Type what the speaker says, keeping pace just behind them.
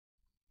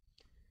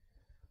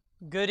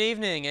Good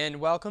evening and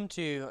welcome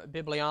to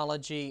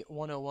Bibliology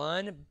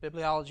 101,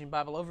 Bibliology and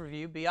Bible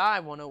Overview,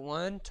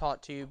 BI101,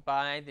 taught to you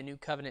by the New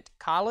Covenant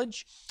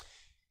College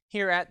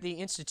here at the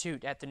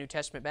Institute at the New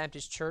Testament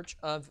Baptist Church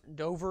of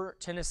Dover,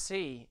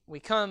 Tennessee. We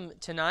come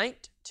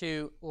tonight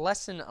to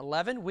Lesson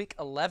 11, Week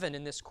 11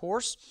 in this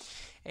course,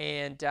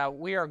 and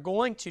we are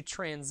going to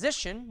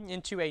transition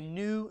into a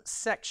new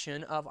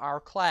section of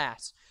our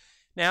class.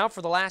 Now,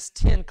 for the last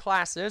 10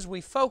 classes,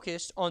 we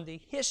focused on the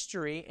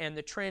history and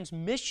the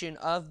transmission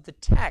of the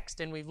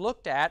text, and we've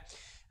looked at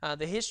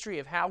the history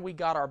of how we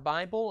got our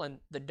Bible and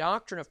the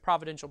doctrine of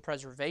providential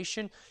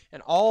preservation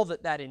and all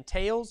that that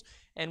entails,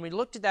 and we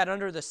looked at that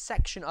under the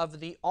section of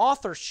the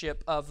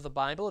authorship of the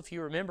Bible. If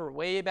you remember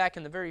way back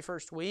in the very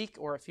first week,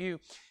 or if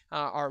you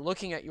are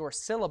looking at your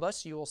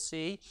syllabus, you will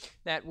see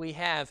that we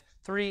have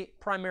three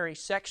primary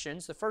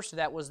sections. The first of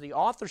that was the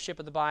authorship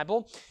of the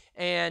Bible,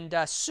 and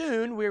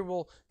soon we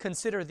will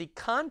consider the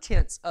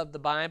contents of the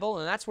Bible,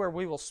 and that's where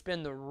we will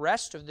spend the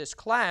rest of this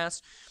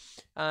class,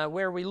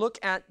 where we look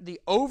at the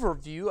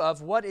overview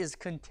of what is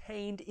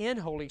contained in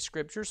Holy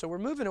Scripture. So we're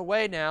moving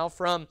away now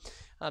from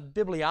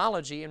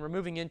bibliology, and we're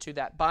moving into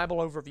that Bible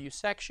overview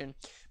section.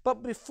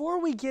 But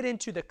before we get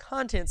into the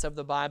contents of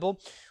the Bible,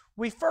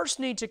 we first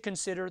need to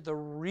consider the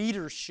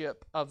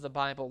readership of the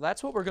Bible.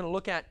 That's what we're going to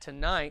look at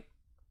tonight,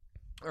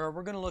 or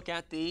we're going to look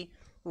at the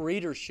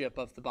readership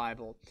of the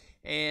Bible.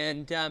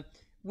 And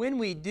when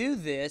we do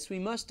this, we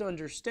must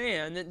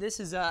understand that this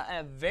is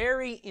a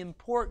very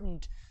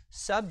important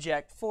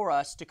subject for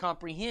us to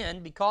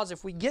comprehend, because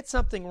if we get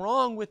something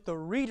wrong with the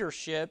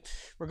readership,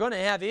 we're going to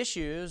have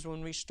issues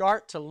when we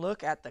start to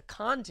look at the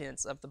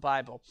contents of the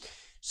Bible.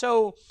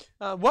 So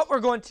what we're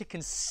going to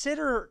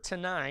consider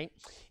tonight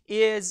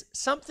is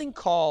something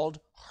called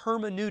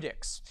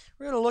hermeneutics.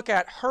 We're going to look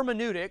at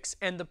hermeneutics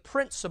and the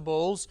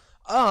principles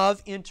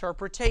of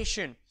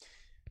interpretation.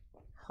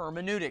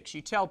 Hermeneutics.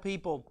 You tell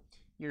people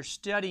you're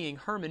studying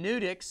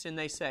hermeneutics and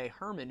they say,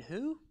 Herman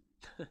who?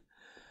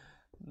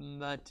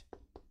 But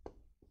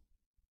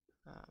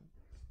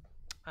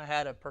I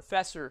had a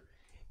professor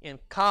in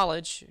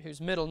college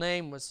whose middle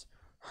name was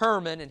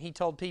Herman, and he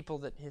told people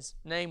that his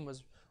name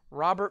was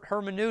Robert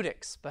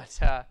Hermeneutics, but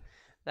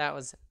that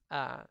was,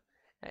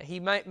 he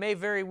may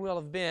very well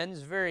have been.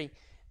 He's a very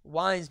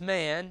wise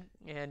man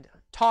and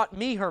taught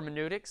me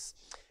hermeneutics,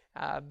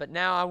 but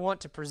now I want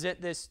to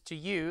present this to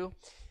you.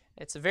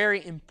 It's a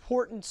very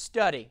important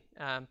study.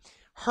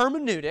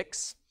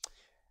 Hermeneutics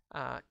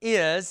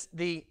is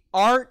the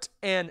art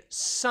and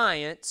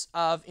science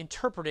of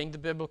interpreting the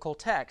biblical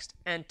text,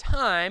 and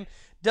time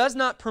does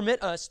not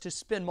permit us to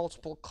spend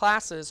multiple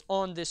classes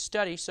on this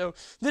study, so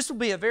this will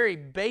be a very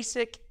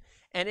basic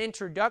and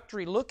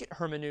introductory look at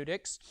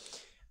hermeneutics,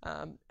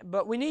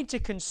 but we need to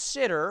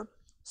consider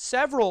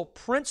several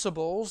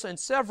principles and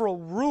several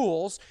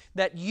rules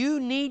that you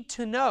need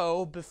to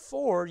know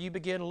before you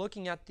begin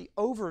looking at the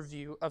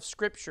overview of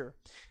Scripture.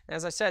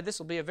 As I said, this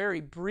will be a very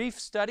brief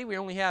study. We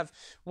only have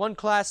one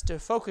class to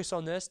focus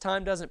on this.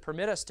 Time doesn't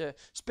permit us to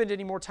spend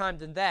any more time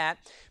than that.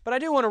 But I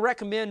do want to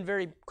recommend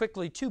very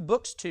quickly two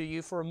books to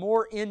you for a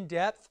more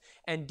in-depth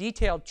and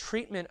detailed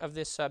treatment of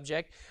this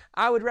subject.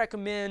 I would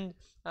recommend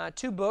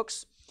two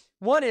books.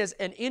 One is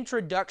An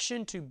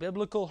Introduction to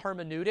Biblical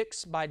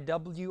Hermeneutics by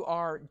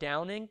W.R.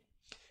 Downing.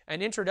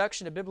 An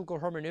Introduction to Biblical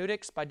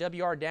Hermeneutics by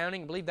W.R.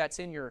 Downing. I believe that's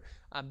in your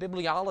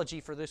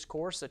Bibliology for this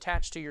course,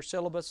 attached to your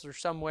syllabus or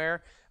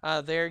somewhere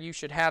there. You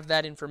should have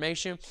that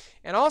information.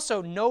 And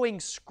also Knowing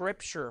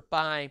Scripture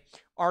by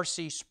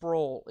R.C.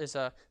 Sproul is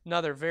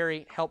another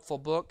very helpful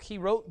book. He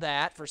wrote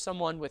that for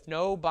someone with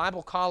no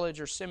Bible college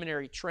or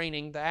seminary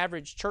training. The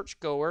average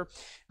churchgoer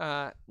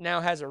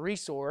now has a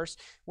resource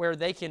where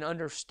they can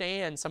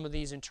understand some of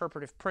these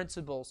interpretive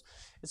principles.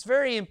 It's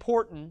very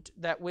important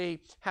that we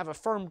have a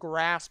firm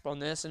grasp on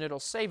this, and it'll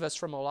save us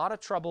from a lot of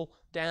trouble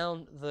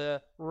down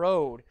the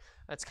road.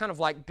 It's kind of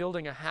like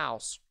building a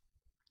house.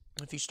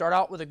 If you start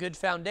out with a good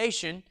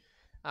foundation,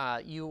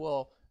 you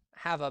will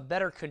have a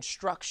better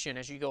construction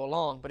as you go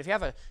along. But if you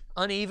have an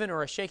uneven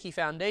or a shaky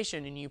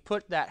foundation and you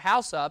put that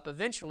house up,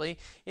 eventually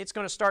it's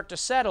going to start to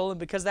settle, and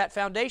because that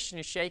foundation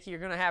is shaky, you're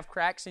going to have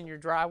cracks in your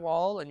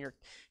drywall, and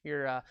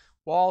your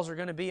walls are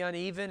going to be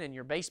uneven, and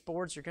your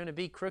baseboards are going to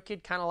be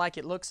crooked, kind of like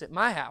it looks at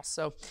my house.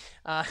 So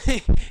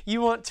you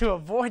want to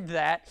avoid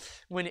that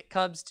when it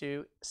comes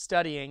to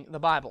studying the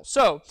Bible.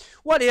 So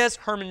what is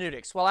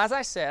hermeneutics? Well, as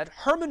I said,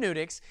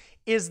 hermeneutics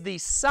is the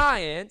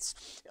science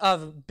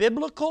of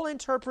biblical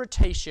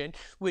interpretation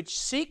which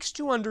seeks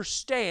to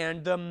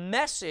understand the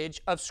message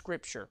of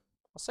Scripture.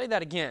 I'll say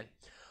that again.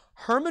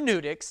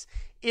 Hermeneutics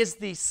is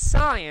the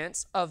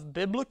science of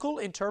biblical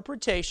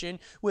interpretation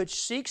which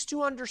seeks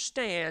to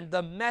understand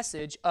the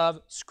message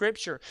of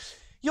Scripture.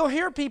 You'll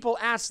hear people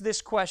ask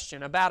this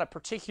question about a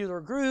particular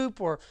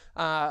group or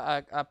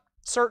a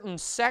certain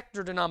sect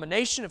or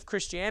denomination of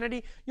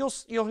Christianity.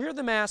 You'll hear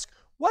them ask,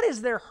 what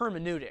is their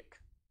hermeneutic?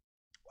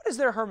 What is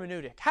their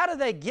hermeneutic? How do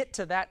they get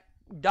to that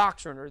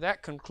doctrine or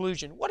that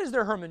conclusion? What is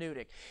their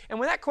hermeneutic? And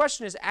when that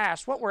question is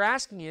asked, what we're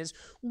asking is,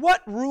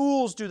 what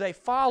rules do they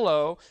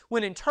follow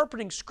when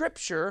interpreting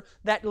Scripture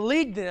that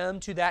lead them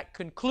to that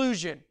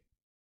conclusion?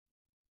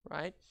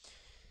 Right?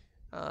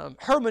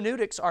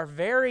 Hermeneutics are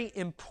very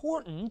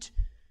important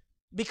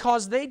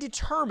because they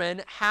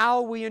determine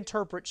how we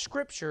interpret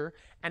Scripture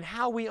and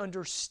how we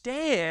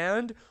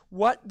understand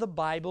what the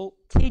Bible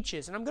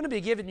teaches. And I'm going to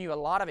be giving you a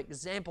lot of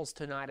examples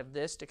tonight of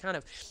this to kind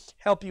of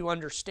help you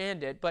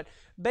understand it. But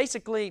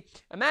basically,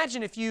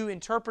 imagine if you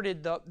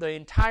interpreted the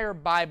entire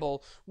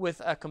Bible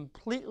with a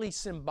completely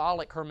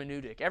symbolic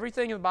hermeneutic.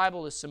 Everything in the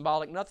Bible is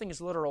symbolic. Nothing is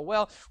literal.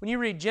 Well, when you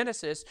read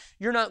Genesis,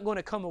 you're not going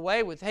to come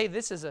away with, hey,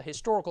 this is a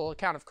historical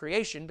account of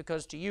creation,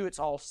 because to you it's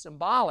all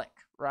symbolic,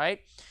 right?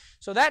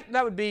 So that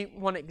would be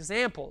one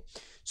example.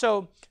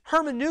 So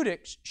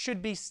hermeneutics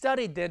should be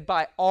studied then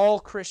by all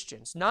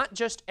Christians, not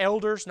just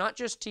elders, not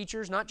just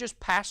teachers, not just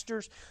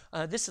pastors.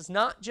 This is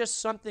not just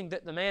something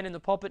that the man in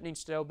the pulpit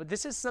needs to know, but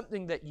this is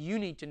something that you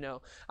need to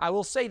know. I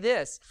will say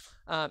this,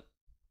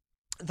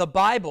 the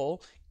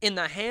Bible in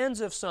the hands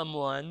of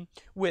someone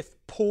with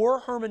poor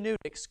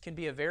hermeneutics can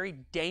be a very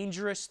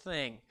dangerous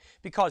thing,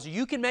 because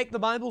you can make the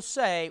Bible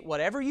say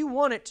whatever you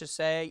want it to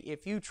say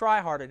if you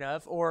try hard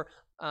enough, or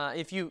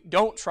if you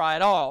don't try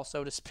at all,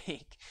 so to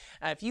speak.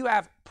 If you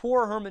have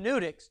poor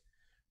hermeneutics,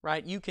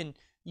 right, you can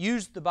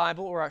use the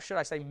Bible, or should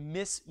I say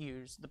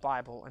misuse the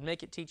Bible, and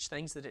make it teach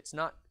things that it's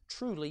not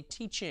truly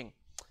teaching.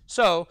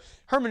 So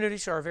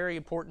hermeneutics are a very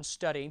important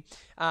study.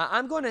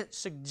 I'm going to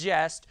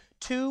suggest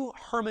 2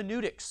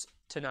 hermeneutics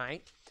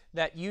tonight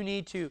that you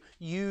need to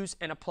use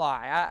and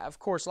apply. Of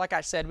course, like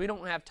I said, we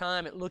don't have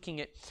time at looking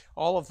at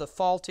all of the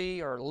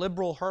faulty or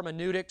liberal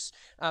hermeneutics,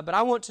 but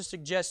I want to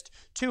suggest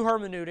 2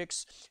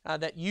 hermeneutics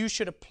that you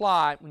should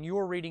apply when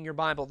you're reading your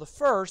Bible. The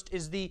first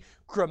is the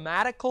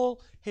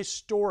grammatical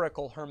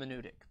historical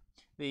hermeneutic.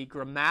 The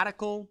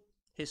grammatical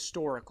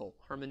historical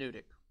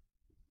hermeneutic.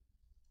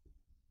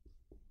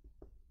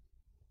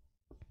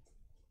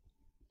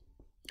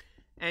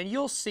 And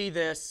you'll see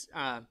this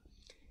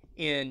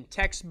in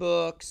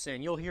textbooks,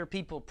 and you'll hear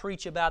people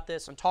preach about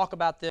this and talk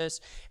about this,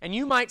 and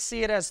you might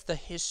see it as the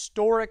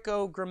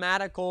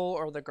historico-grammatical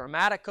or the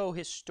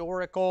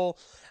grammatico-historical,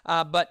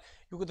 but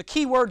the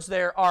key words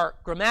there are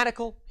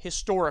grammatical,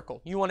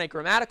 historical. You want a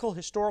grammatical,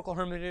 historical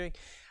hermeneutic.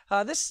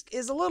 This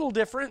is a little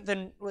different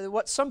than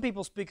what some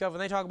people speak of when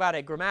they talk about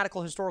a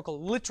grammatical,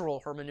 historical,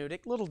 literal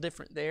hermeneutic. A little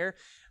different there.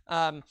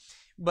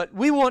 But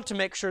we want to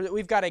make sure that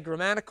we've got a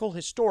grammatical,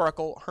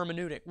 historical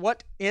hermeneutic.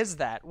 What is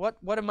that?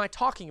 What am I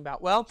talking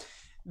about? Well,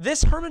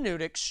 this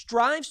hermeneutic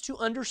strives to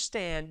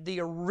understand the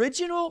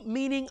original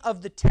meaning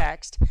of the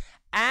text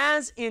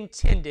as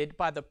intended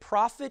by the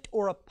prophet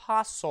or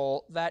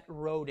apostle that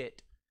wrote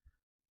it.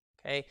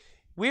 Okay?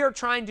 We are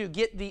trying to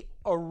get the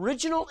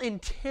original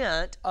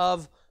intent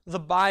of the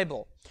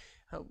Bible.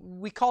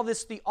 We call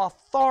this the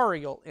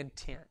authorial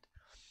intent.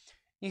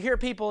 You hear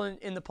people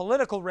in the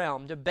political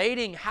realm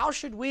debating how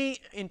should we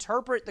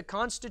interpret the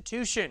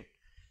Constitution,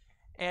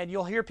 and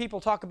you'll hear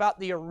people talk about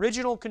the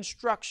original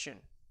construction,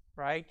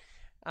 right?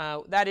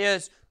 That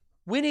is,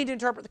 we need to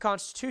interpret the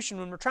Constitution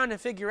when we're trying to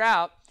figure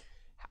out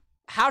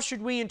how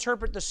should we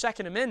interpret the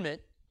Second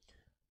Amendment.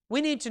 We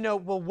need to know,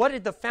 well, what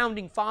did the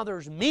Founding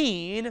Fathers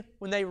mean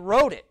when they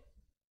wrote it?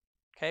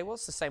 Okay, well,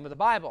 it's the same with the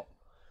Bible.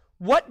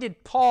 What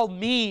did Paul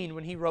mean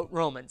when he wrote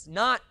Romans?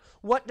 Not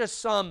what does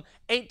some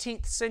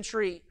 18th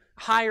century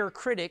higher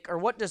critic or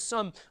what does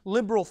some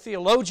liberal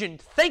theologian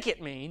think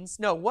it means.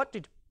 No, what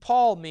did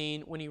Paul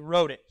mean when he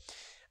wrote it?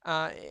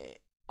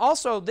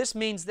 Also, this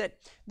means that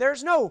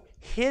there's no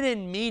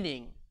hidden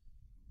meaning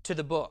to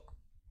the book,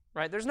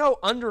 right? There's no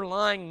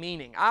underlying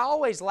meaning. I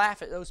always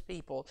laugh at those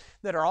people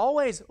that are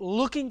always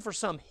looking for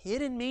some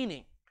hidden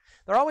meaning.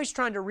 They're always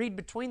trying to read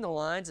between the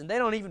lines, and they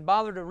don't even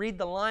bother to read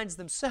the lines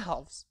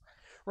themselves,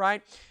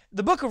 right?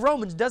 The book of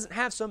Romans doesn't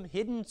have some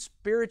hidden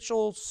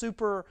spiritual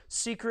super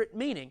secret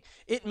meaning.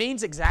 It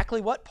means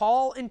exactly what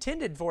Paul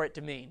intended for it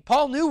to mean.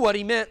 Paul knew what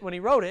he meant when he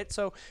wrote it,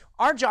 so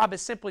our job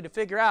is simply to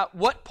figure out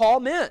what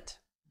Paul meant,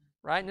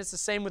 right? And it's the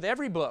same with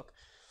every book.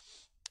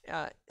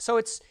 So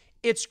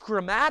it's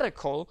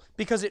grammatical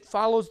because it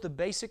follows the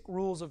basic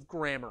rules of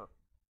grammar.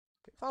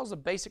 It follows the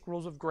basic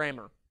rules of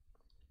grammar.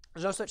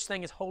 There's no such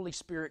thing as Holy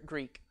Spirit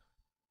Greek.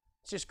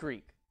 It's just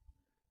Greek,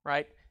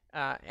 right?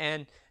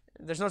 And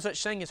there's no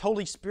such thing as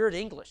Holy Spirit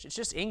English. It's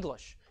just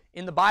English.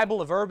 In the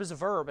Bible, a verb is a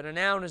verb and a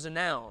noun is a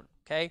noun,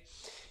 okay?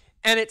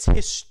 And it's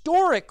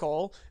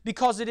historical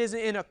because it is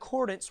in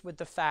accordance with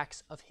the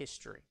facts of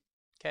history,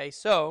 okay?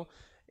 So,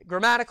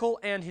 grammatical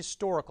and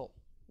historical.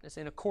 It's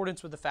in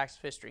accordance with the facts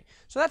of history.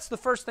 So that's the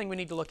first thing we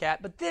need to look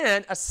at. But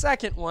then a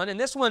second one, and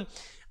this one,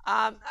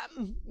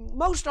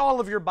 most all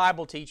of your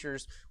Bible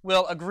teachers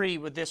will agree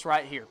with this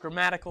right here,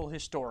 grammatical,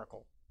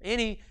 historical.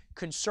 Any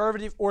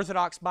conservative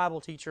Orthodox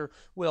Bible teacher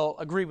will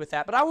agree with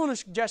that. But I want to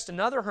suggest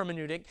another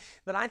hermeneutic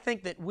that I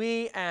think that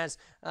we as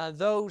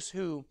those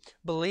who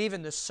believe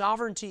in the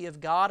sovereignty of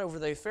God over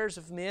the affairs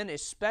of men,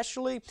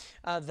 especially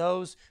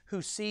those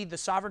who see the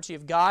sovereignty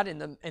of God in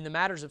the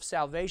matters of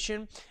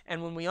salvation,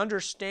 and when we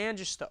understand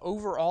just the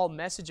overall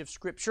message of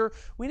Scripture,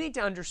 we need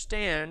to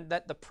understand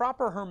that the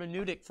proper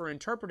hermeneutic for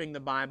interpreting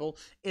the Bible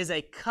is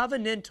a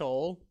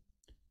covenantal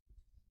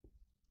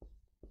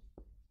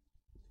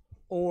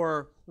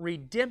or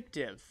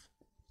redemptive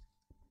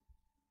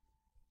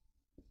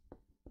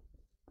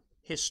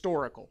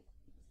historical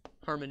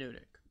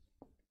hermeneutic.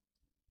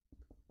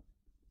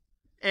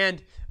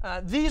 And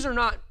these are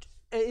not,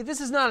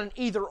 this is not an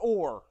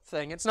either-or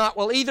thing. It's not,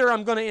 well, either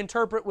I'm going to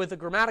interpret with a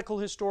grammatical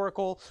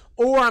historical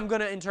or I'm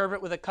going to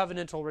interpret with a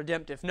covenantal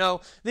redemptive.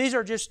 No, these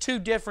are just two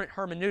different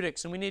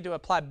hermeneutics, and we need to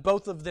apply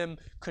both of them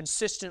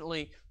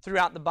consistently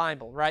throughout the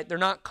Bible, right? They're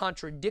not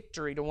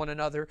contradictory to one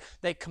another.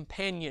 They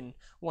companion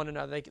one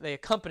another. They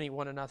accompany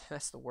one another.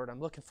 That's the word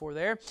I'm looking for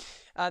there.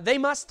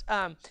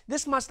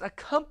 This must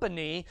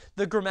accompany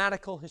the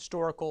grammatical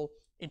historical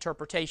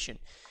interpretation.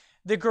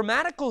 The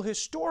grammatical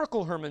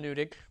historical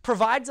hermeneutic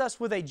provides us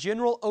with a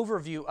general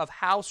overview of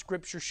how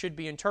Scripture should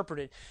be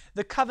interpreted.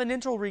 The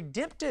covenantal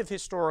redemptive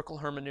historical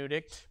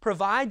hermeneutic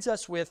provides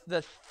us with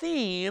the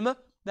theme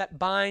that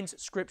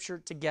binds Scripture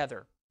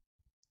together.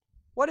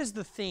 What is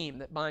the theme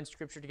that binds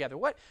Scripture together?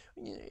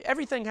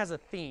 Everything has a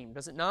theme,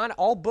 does it not?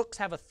 All books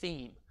have a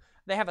theme.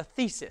 They have a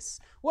thesis.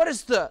 What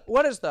is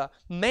the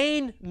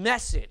main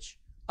message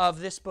of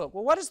this book?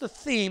 Well, what is the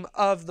theme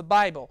of the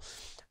Bible?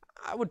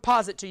 I would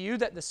posit to you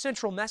that the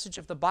central message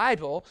of the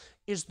Bible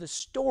is the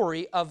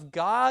story of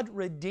God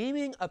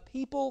redeeming a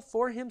people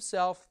for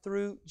Himself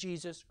through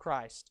Jesus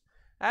Christ.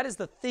 That is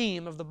the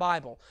theme of the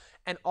Bible.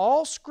 And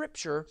all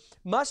Scripture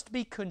must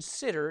be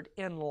considered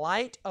in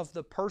light of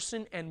the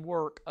person and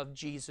work of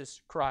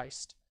Jesus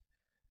Christ.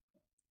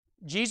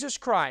 Jesus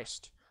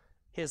Christ,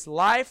 His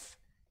life,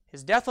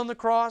 His death on the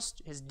cross,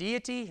 His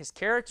deity, His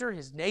character,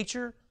 His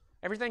nature,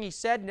 everything He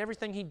said and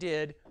everything He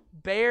did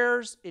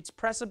bears its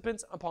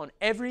precedence upon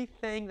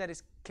everything that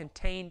is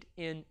contained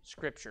in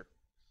Scripture.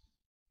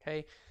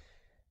 Okay?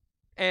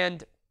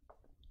 And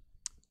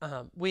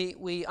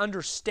we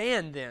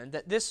understand then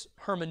that this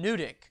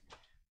hermeneutic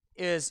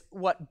is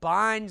what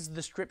binds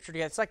the Scripture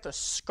together. It's like the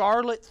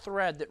scarlet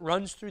thread that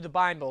runs through the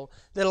Bible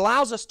that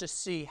allows us to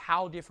see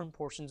how different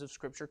portions of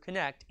Scripture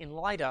connect in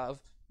light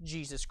of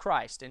Jesus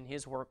Christ and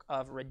His work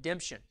of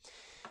redemption.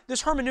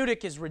 This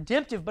hermeneutic is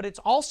redemptive, but it's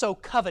also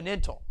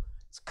covenantal.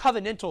 It's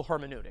covenantal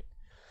hermeneutic.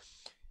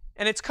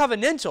 And it's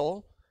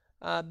covenantal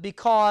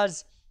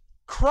because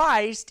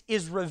Christ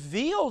is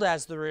revealed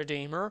as the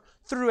Redeemer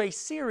through a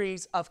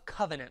series of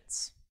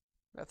covenants.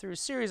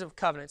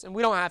 And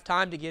we don't have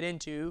time to get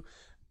into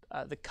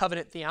the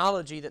covenant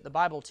theology that the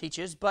Bible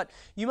teaches, but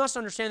you must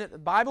understand that the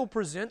Bible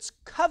presents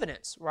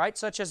covenants, right?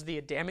 Such as the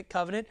Adamic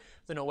covenant,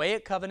 the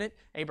Noahic covenant,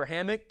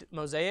 Abrahamic,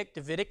 Mosaic,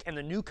 Davidic, and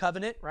the New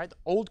Covenant, right? The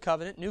Old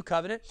Covenant, New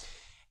Covenant.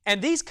 And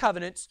these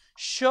covenants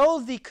show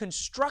the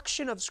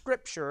construction of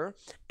Scripture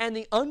and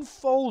the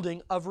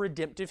unfolding of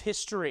redemptive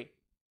history.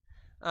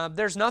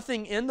 There's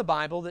nothing in the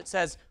Bible that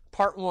says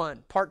part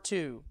 1, part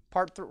 2,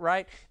 part 3,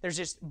 right? There's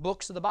just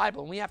books of the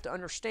Bible, and we have to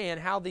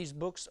understand how these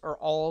books are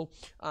all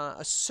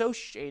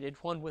associated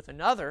one with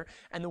another.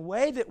 And the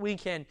way that we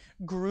can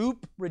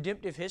group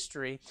redemptive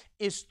history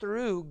is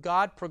through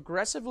God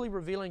progressively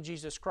revealing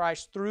Jesus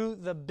Christ through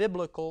the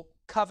biblical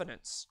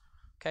covenants.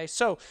 Okay,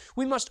 so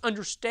we must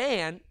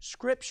understand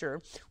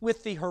Scripture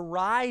with the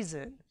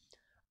horizon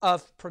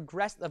of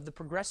the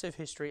progressive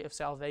history of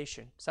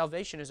salvation.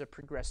 Salvation is a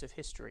progressive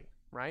history,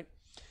 right?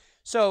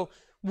 So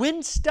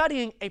when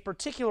studying a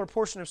particular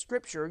portion of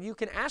Scripture, you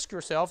can ask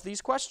yourself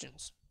these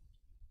questions.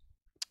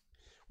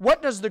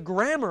 What does the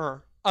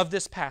grammar of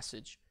this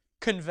passage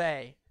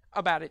convey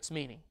about its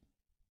meaning?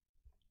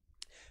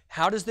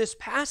 How does this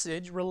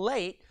passage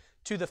relate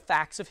to the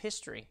facts of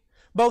history?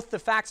 Both the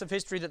facts of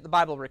history that the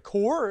Bible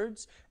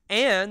records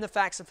and the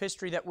facts of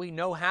history that we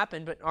know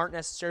happened but aren't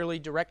necessarily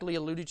directly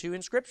alluded to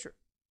in Scripture.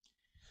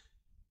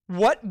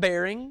 What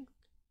bearing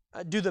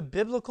do the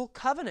biblical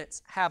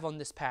covenants have on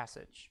this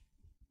passage?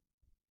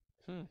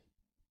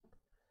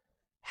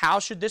 How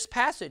should this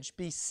passage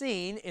be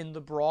seen in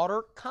the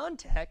broader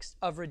context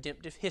of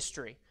redemptive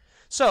history?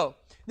 So,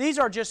 these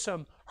are just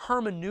some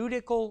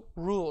hermeneutical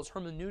rules,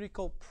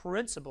 hermeneutical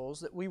principles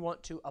that we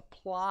want to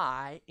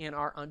apply in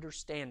our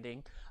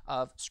understanding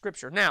of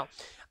Scripture. Now,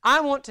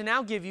 I want to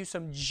now give you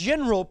some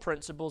general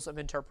principles of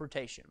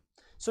interpretation.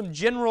 Some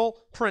general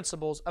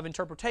principles of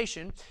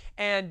interpretation.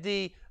 And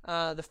the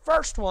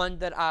first one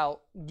that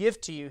I'll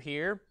give to you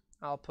here,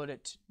 I'll put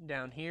it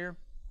down here,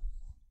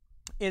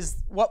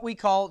 is what we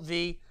call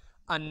the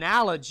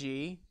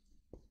analogy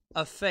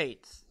of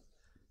faith.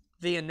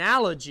 The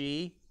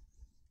analogy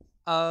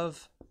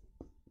of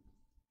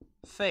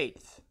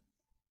faith.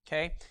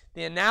 Okay?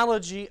 The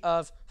analogy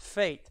of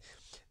faith.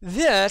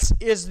 This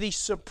is the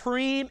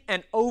supreme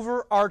and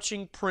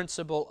overarching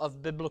principle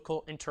of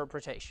biblical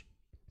interpretation.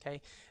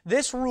 Okay?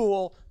 This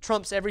rule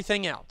trumps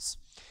everything else.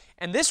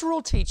 And this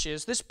rule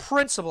teaches, this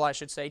principle I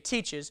should say,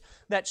 teaches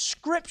that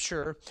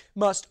Scripture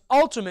must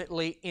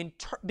ultimately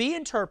be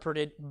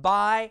interpreted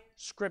by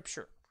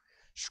Scripture.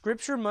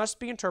 Scripture must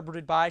be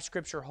interpreted by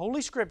Scripture.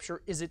 Holy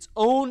Scripture is its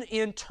own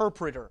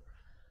interpreter.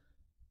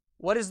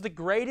 What is the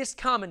greatest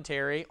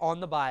commentary on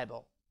the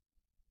Bible?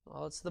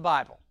 Well, it's the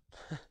Bible.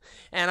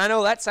 And I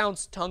know that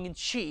sounds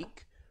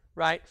tongue-in-cheek,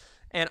 right?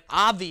 And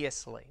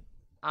obviously,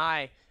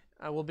 I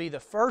will be the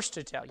first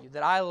to tell you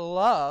that I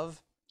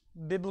love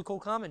biblical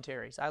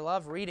commentaries. I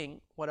love reading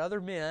what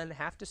other men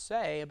have to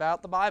say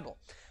about the Bible.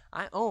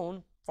 I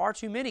own far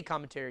too many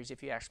commentaries,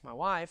 if you ask my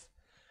wife.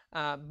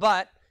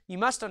 But you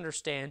must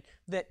understand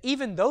that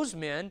even those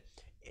men,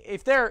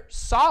 if they're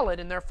solid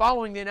and they're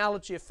following the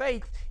analogy of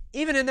faith,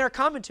 even in their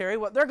commentary,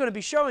 what they're going to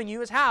be showing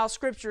you is how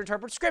Scripture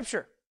interprets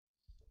Scripture,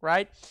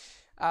 right?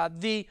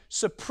 The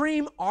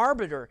supreme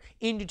arbiter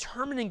in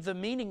determining the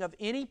meaning of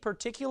any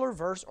particular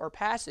verse or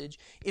passage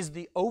is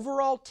the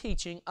overall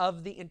teaching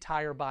of the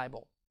entire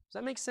Bible. Does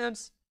that make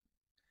sense?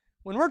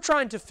 When we're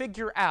trying to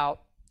figure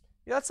out,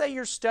 let's say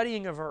you're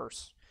studying a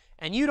verse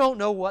and you don't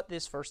know what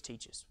this verse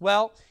teaches.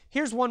 Well,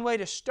 here's one way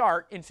to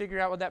start and figure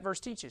out what that verse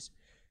teaches.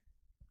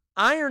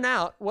 Iron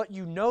out what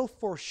you know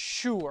for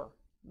sure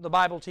the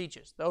Bible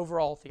teaches, the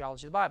overall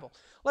theology of the Bible.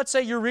 Let's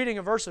say you're reading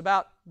a verse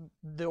about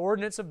the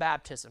ordinance of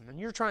baptism and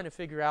you're trying to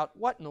figure out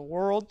what in the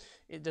world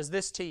does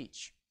this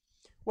teach.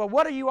 Well,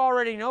 what do you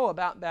already know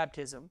about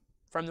baptism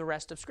from the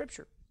rest of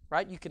Scripture,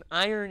 right? You can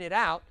iron it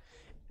out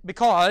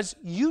because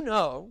you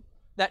know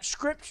that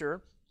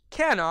Scripture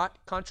cannot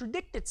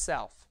contradict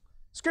itself.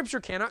 Scripture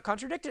cannot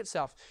contradict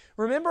itself.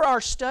 Remember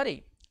our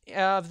study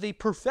of the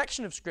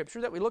perfection of Scripture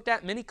that we looked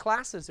at many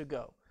classes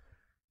ago.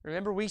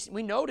 Remember we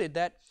noted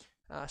that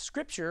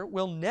Scripture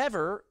will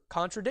never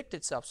contradict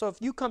itself. So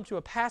if you come to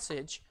a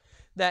passage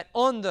that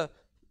on the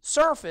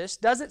surface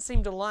doesn't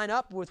seem to line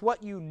up with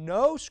what you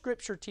know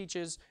Scripture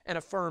teaches and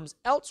affirms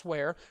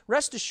elsewhere,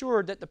 rest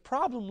assured that the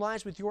problem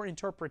lies with your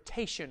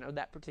interpretation of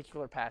that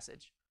particular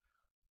passage.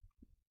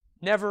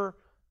 Never,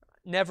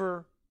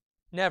 never,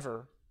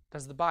 never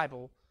does the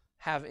Bible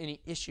have any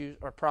issues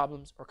or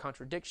problems or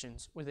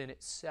contradictions within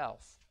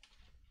itself.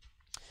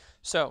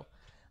 So,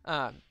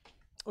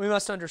 we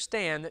must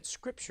understand that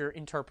Scripture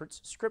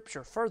interprets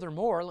Scripture.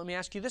 Furthermore, let me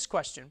ask you this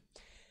question.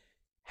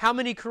 How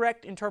many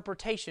correct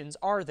interpretations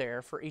are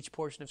there for each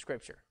portion of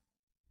Scripture?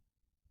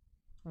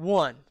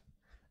 One.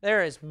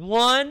 There is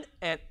one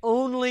and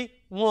only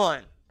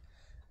one.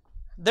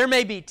 There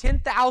may be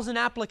 10,000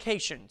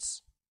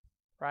 applications,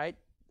 right?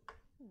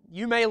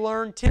 You may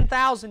learn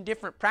 10,000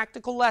 different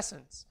practical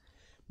lessons,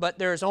 but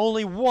there's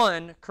only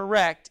one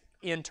correct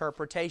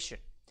interpretation.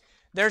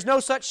 There's no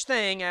such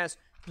thing as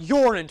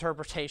your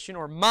interpretation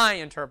or my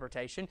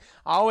interpretation.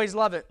 I always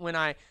love it when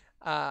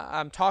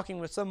I'm talking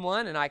with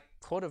someone and I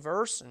quote a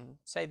verse and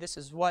say this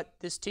is what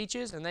this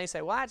teaches, and they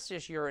say, well, that's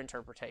just your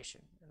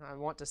interpretation. And I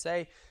want to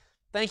say,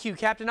 thank you,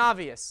 Captain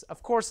Obvious.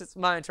 Of course it's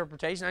my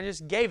interpretation. I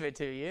just gave it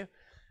to you.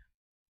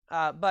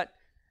 But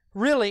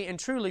really and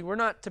truly, we're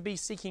not to be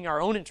seeking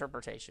our own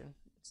interpretation.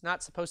 It's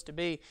not supposed to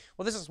be,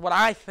 well, this is what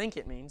I think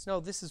it means.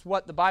 No, this is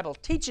what the Bible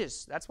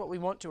teaches. That's what we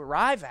want to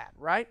arrive at,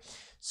 right?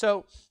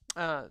 So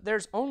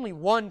there's only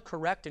one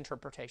correct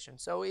interpretation.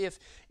 So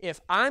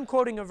if I'm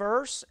quoting a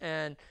verse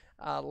and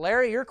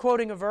Larry, you're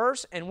quoting a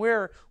verse and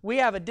we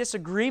have a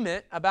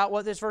disagreement about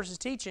what this verse is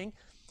teaching,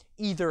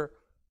 either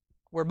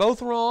we're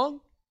both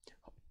wrong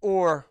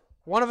or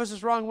one of us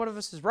is wrong, one of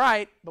us is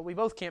right, but we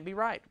both can't be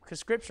right because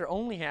Scripture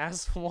only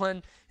has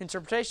one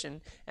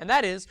interpretation, and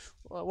that is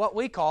what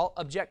we call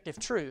objective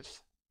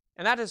truth.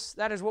 And that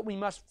is what we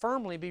must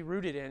firmly be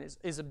rooted in,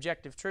 is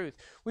objective truth.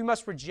 We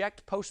must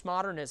reject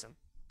postmodernism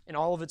in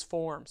all of its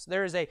forms.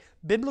 There is a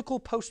biblical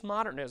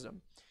postmodernism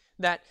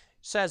that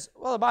says,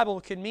 well, the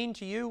Bible can mean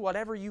to you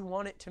whatever you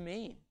want it to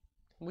mean.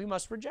 We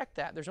must reject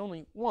that. There's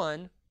only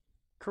one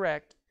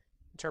correct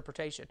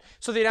interpretation.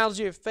 So the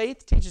analogy of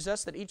faith teaches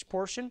us that each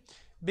portion,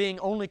 being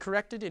only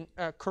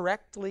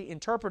correctly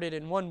interpreted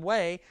in one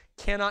way,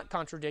 cannot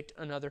contradict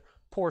another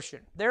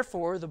portion.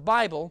 Therefore, the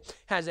Bible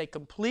has a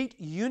complete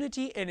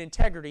unity and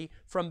integrity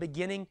from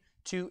beginning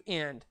to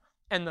end.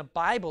 And the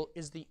Bible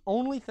is the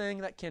only thing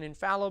that can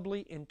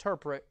infallibly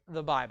interpret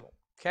the Bible.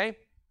 Okay?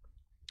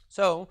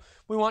 So,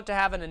 we want to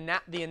have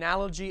the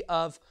analogy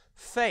of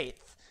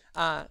faith.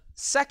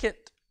 Second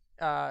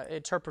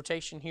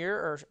interpretation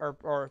here,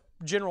 or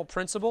general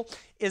principle,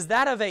 is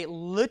that of a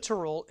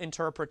literal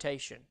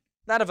interpretation.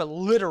 That of a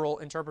literal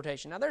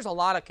interpretation. Now, there's a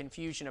lot of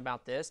confusion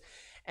about this,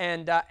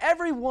 and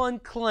everyone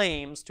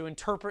claims to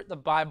interpret the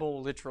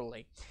Bible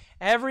literally.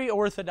 Every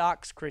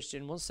Orthodox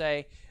Christian will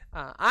say,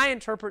 I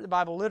interpret the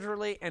Bible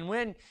literally, and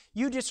when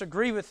you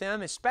disagree with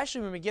them, especially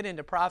when we get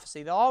into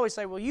prophecy, they'll always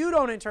say, well, you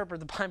don't interpret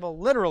the Bible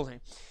literally.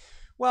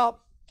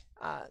 Well,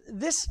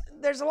 there's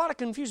a lot of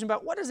confusion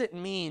about what does it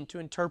mean to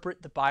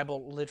interpret the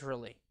Bible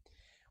literally.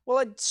 Well,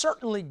 it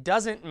certainly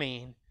doesn't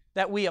mean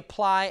that we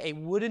apply a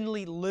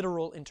woodenly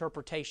literal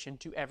interpretation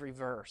to every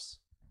verse,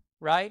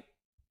 right?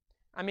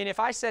 I mean, if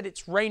I said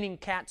it's raining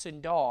cats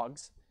and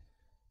dogs,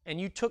 and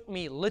you took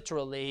me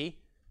literally,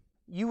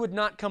 you would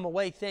not come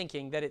away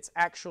thinking that it's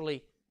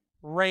actually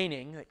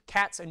raining, that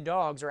cats and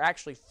dogs are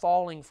actually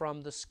falling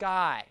from the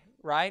sky,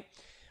 right?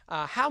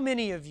 How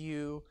many of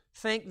you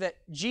think that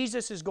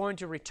Jesus is going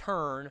to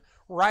return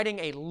riding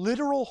a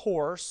literal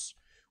horse,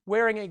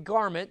 wearing a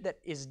garment that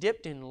is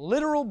dipped in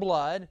literal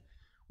blood,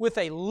 with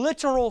a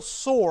literal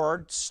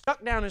sword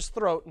stuck down his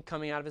throat and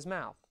coming out of his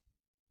mouth?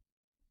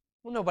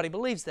 Well, nobody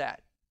believes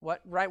that.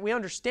 Right? We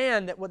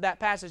understand that what that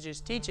passage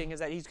is teaching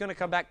is that he's going to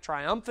come back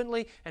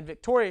triumphantly and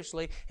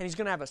victoriously, and he's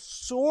going to have a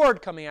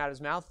sword coming out of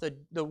his mouth,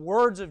 the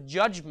words of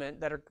judgment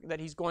that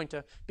he's going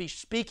to be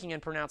speaking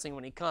and pronouncing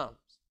when he comes.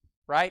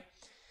 Right?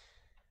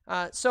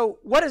 So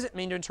what does it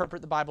mean to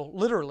interpret the Bible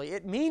literally?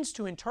 It means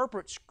to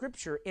interpret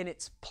Scripture in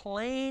its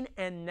plain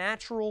and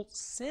natural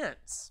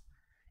sense.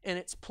 In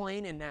its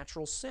plain and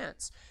natural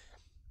sense.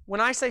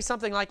 When I say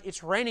something like,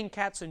 it's raining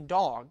cats and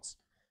dogs,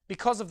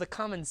 because of the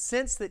common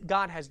sense that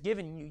God has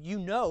given you, you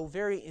know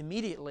very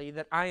immediately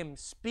that I am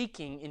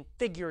speaking in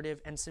figurative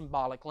and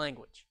symbolic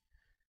language,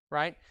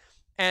 right?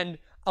 And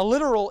a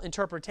literal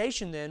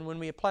interpretation then, when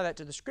we apply that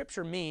to the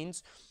Scripture,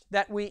 means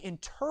that we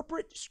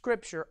interpret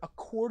Scripture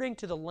according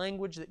to the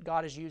language that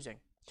God is using.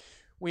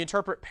 We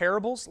interpret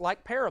parables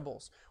like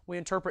parables. We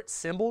interpret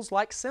symbols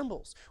like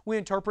symbols. We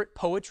interpret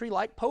poetry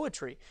like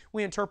poetry.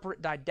 We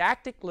interpret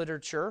didactic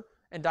literature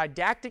and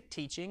didactic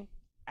teaching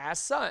as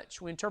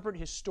such. We interpret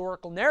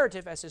historical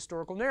narrative as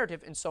historical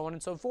narrative, and so on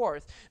and so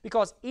forth,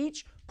 because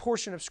each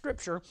portion of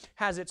Scripture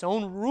has its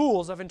own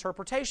rules of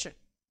interpretation,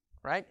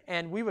 right?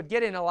 And we would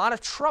get in a lot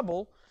of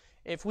trouble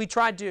if we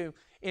tried to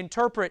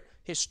interpret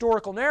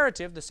historical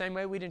narrative the same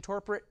way we'd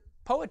interpret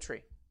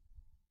poetry,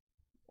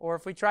 or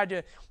if we tried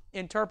to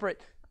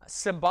interpret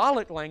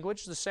symbolic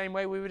language the same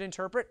way we would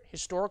interpret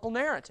historical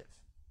narrative,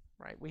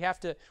 right? We have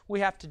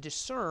to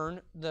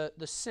discern the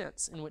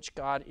sense in which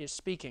God is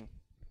speaking.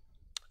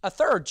 A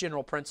third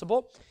general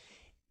principle,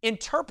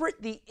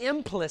 interpret the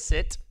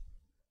implicit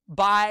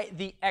by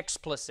the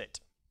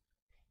explicit.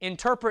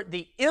 Interpret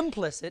the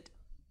implicit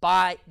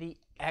by the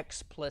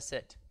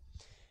explicit.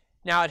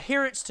 Now,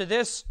 adherence to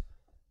this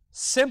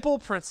simple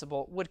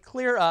principle would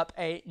clear up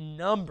a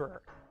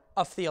number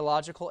of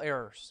theological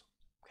errors.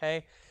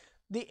 Okay?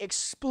 The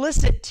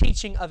explicit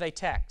teaching of a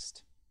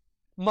text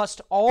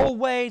must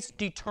always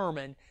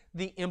determine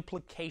the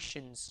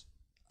implications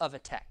of a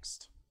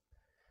text.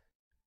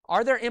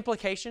 Are there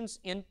implications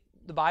in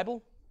the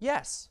Bible?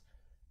 Yes.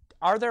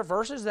 Are there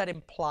verses that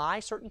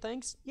imply certain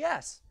things?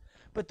 Yes.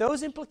 But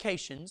those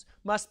implications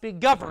must be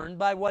governed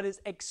by what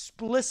is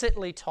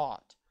explicitly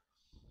taught.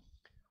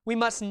 We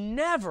must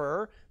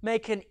never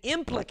make an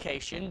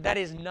implication that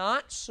is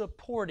not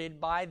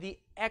supported by the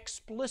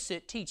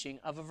explicit teaching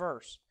of a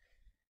verse.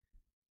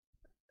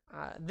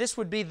 This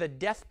would be the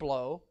death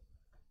blow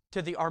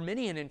to the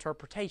Arminian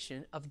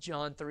interpretation of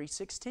John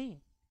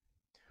 3:16.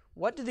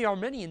 What do the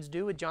Arminians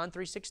do with John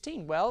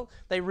 3:16? Well,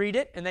 they read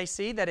it and they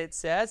see that it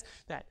says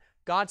that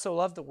God so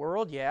loved the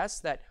world, yes,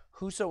 that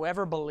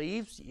whosoever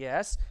believes,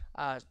 yes,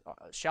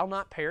 shall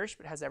not perish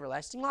but has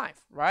everlasting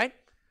life, right?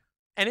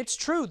 And it's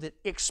true that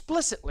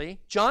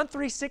explicitly John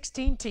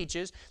 3:16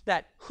 teaches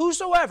that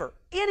whosoever,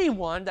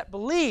 anyone that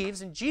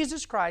believes in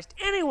Jesus Christ,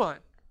 anyone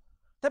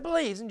that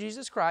believes in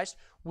Jesus Christ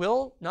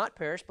will not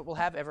perish but will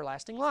have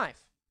everlasting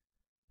life.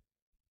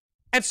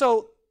 And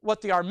so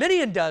what the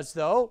Arminian does,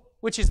 though,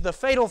 which is the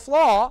fatal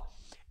flaw,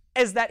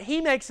 is that he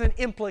makes an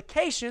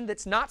implication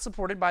that's not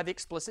supported by the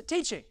explicit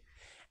teaching.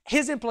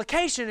 His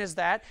implication is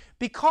that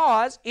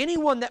because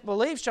anyone that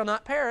believes shall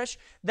not perish,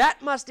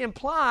 that must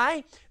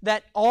imply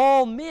that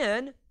all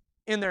men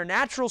in their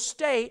natural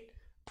state,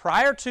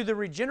 prior to the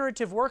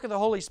regenerative work of the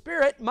Holy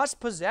Spirit, must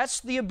possess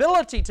the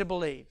ability to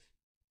believe.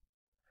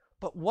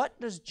 But what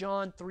does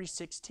John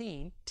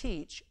 3:16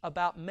 teach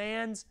about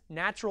man's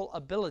natural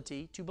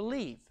ability to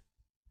believe?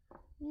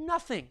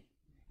 Nothing.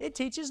 It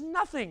teaches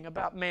nothing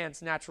about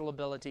man's natural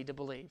ability to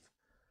believe.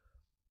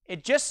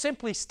 It just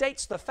simply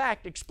states the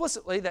fact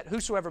explicitly that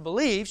whosoever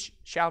believes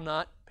shall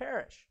not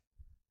perish,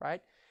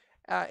 right?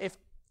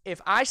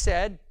 If I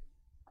said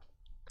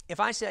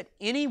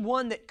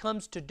anyone that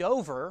comes to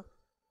Dover,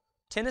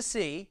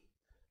 Tennessee,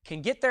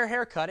 can get their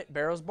hair cut at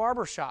Barrow's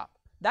Barber Shop,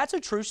 that's a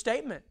true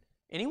statement.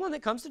 Anyone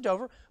that comes to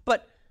Dover,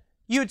 but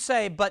you'd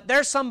say, but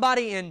there's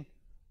somebody in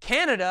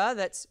Canada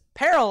that's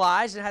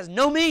paralyzed and has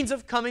no means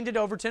of coming to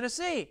Dover,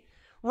 Tennessee.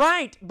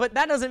 Right, but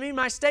that doesn't mean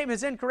my statement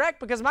is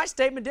incorrect, because my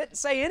statement didn't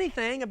say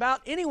anything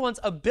about anyone's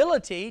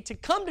ability to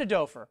come to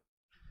Dover.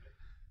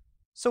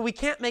 So we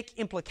can't make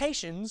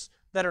implications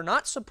that are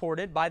not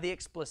supported by the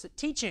explicit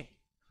teaching,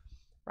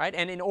 right?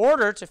 And in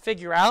order to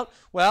figure out,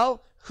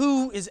 well,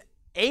 who is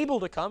able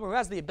to come or who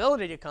has the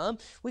ability to come,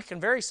 we can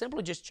very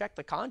simply just check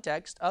the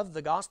context of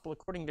the gospel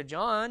according to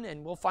John,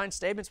 and we'll find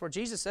statements where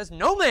Jesus says,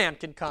 no man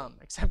can come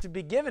except to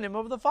be given him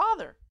of the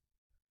Father.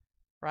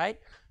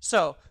 Right?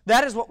 So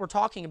that is what we're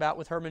talking about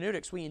with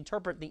hermeneutics. We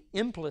interpret the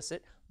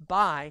implicit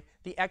by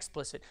the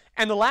explicit.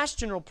 And the last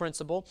general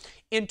principle,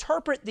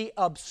 interpret the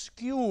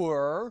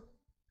obscure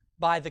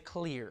by the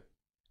clear.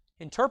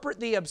 Interpret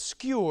the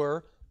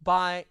obscure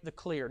by the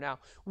clear. Now,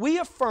 we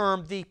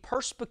affirm the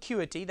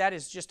perspicuity, that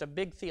is just a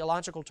big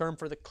theological term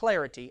for the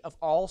clarity of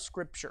all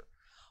Scripture.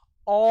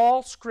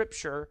 All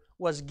Scripture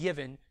was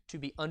given to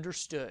be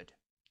understood.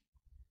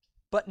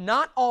 But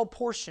not all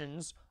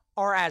portions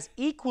are as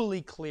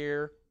equally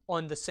clear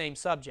on the same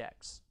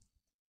subjects.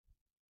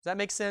 Does that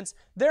make sense?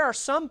 There are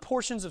some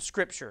portions of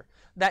Scripture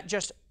that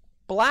just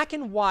black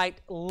and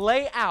white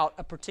lay out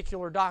a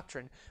particular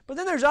doctrine. But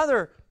then there's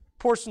other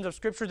portions of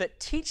Scripture that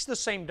teach the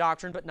same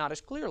doctrine but not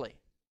as clearly.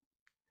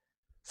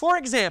 For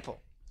example,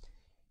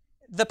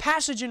 the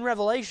passage in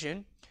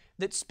Revelation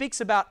that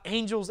speaks about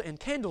angels and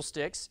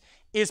candlesticks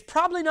is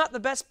probably not the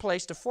best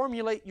place to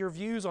formulate your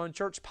views on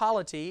church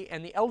polity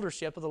and the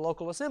eldership of the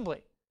local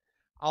assembly.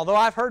 Although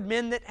I've heard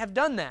men that have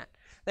done that.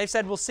 They've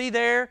said, well, see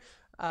there,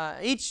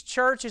 each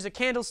church is a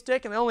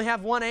candlestick and they only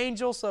have one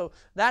angel, so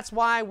that's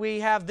why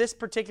we have this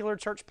particular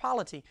church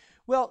polity.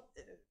 Well,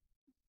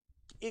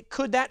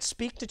 could that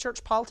speak to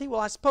church polity? Well,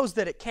 I suppose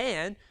that it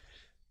can.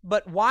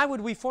 But why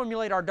would we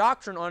formulate our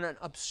doctrine on an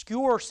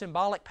obscure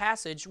symbolic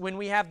passage when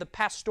we have the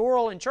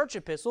pastoral and church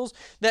epistles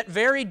that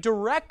very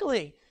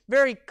directly,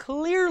 very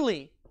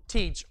clearly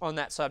teach on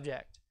that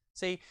subject?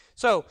 See?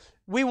 So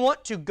we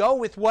want to go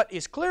with what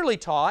is clearly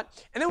taught,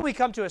 and then we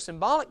come to a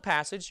symbolic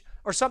passage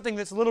or something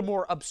that's a little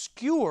more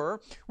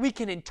obscure. We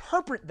can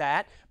interpret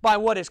that by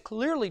what is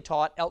clearly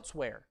taught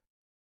elsewhere.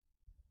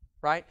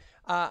 Right?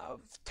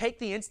 Take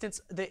the instance,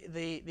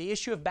 the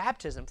issue of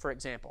baptism, for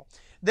example.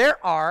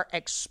 There are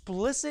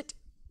explicit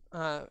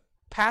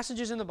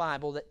passages in the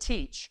Bible that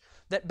teach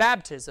that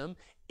baptism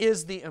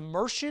is the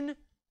immersion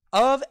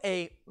of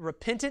a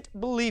repentant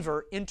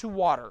believer into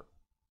water.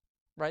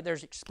 Right?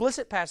 There's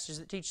explicit passages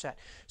that teach that.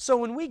 So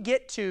when we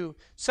get to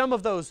some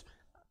of those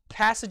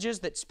passages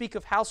that speak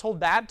of household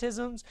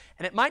baptisms,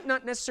 and it might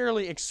not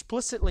necessarily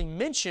explicitly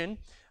mention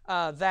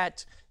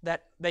that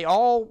they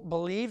all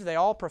believed, they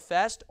all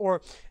professed,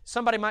 or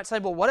somebody might say,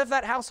 well, what if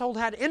that household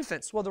had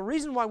infants? Well, the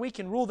reason why we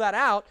can rule that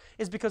out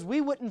is because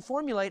we wouldn't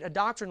formulate a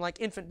doctrine like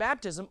infant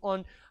baptism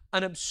on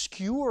an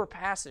obscure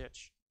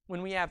passage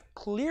when we have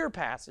clear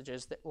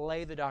passages that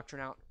lay the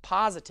doctrine out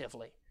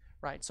positively.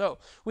 Right? So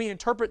we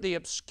interpret the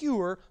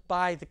obscure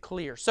by the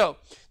clear. So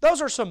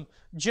those are some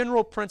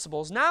general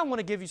principles. Now I want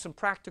to give you some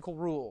practical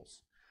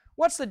rules.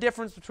 What's the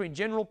difference between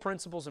general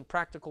principles and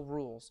practical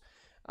rules?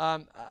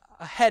 A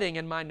heading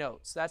in my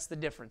notes. That's the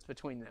difference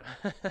between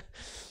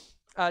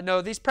them.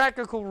 No, these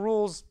practical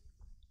rules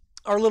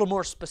are a little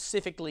more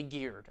specifically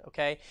geared,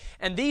 okay?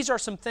 And these are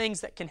some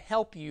things that can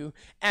help you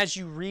as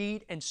you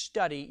read and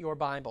study your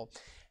Bible.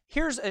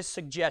 Here's a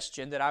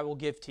suggestion that I will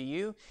give to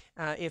you.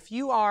 If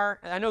you are,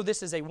 I know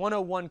this is a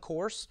 101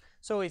 course,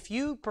 so if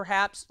you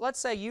perhaps, let's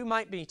say you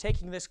might be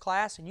taking this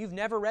class and you've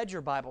never read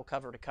your Bible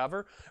cover to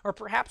cover, or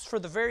perhaps for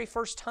the very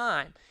first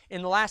time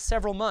in the last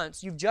several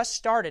months, you've just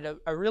started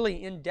a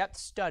really in-depth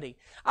study.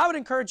 I would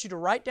encourage you to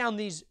write down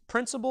these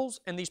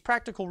principles and these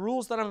practical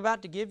rules that I'm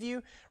about to give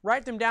you.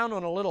 Write them down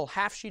on a little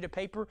half sheet of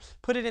paper,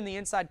 put it in the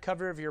inside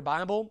cover of your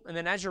Bible, and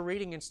then as you're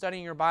reading and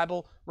studying your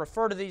Bible,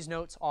 refer to these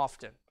notes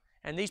often.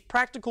 And these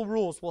practical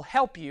rules will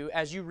help you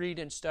as you read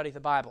and study the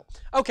Bible.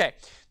 Okay,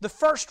 the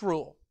first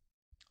rule,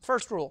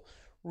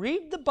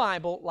 read the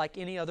Bible like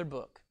any other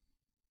book.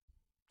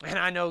 And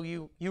I know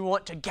you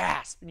want to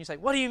gasp, and you say,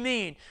 what do you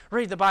mean,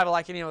 read the Bible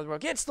like any other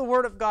book? It's the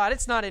Word of God,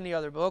 it's not any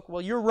other book.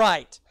 Well, you're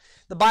right.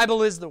 The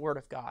Bible is the Word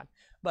of God.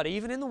 But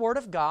even in the Word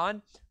of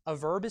God, a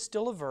verb is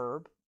still a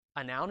verb,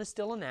 a noun is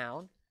still a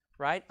noun,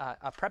 right?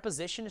 A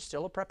preposition is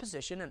still a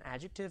preposition. An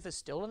adjective is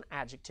still an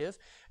adjective.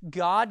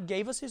 God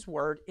gave us His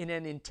Word in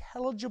an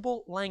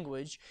intelligible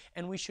language,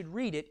 and we should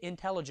read it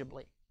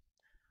intelligibly.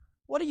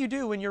 What do you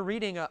do when you're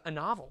reading a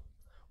novel?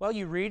 Well,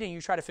 you read and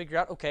you try to figure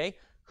out, okay,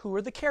 who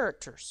are the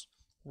characters?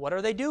 What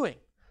are they doing?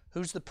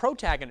 Who's the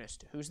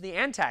protagonist? Who's the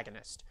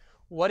antagonist?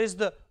 What is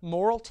the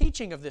moral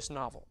teaching of this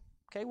novel?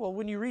 Okay, well,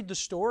 when you read the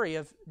story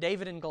of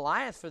David and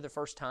Goliath for the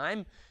first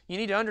time, you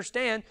need to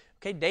understand,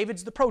 okay,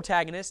 David's the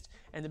protagonist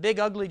and the big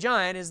ugly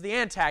giant is the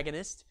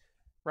antagonist,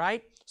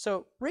 right?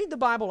 So read the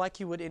Bible like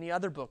you would any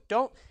other book.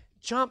 Don't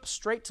jump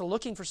straight to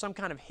looking for some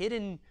kind of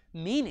hidden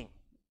meaning,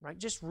 right?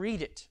 Just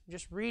read it.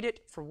 Just read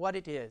it for what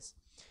it is.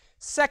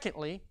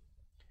 Secondly,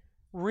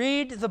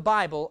 read the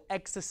Bible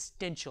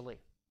existentially.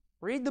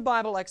 Read the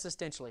Bible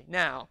existentially.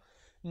 Now,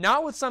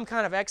 not with some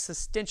kind of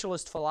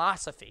existentialist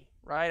philosophy,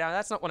 right?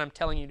 That's not what I'm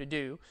telling you to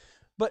do.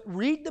 But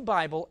read the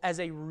Bible as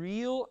a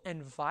real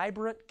and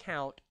vibrant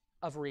count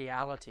of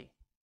reality.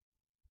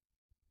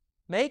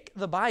 Make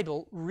the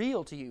Bible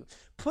real to you.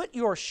 Put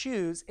your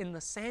shoes in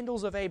the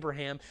sandals of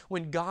Abraham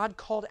when God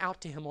called out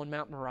to him on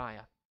Mount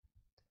Moriah.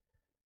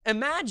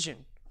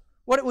 Imagine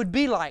what it would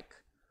be like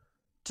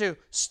to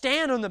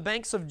stand on the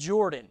banks of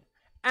Jordan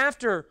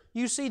after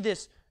you see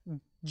this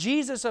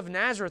Jesus of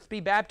Nazareth be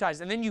baptized,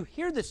 and then you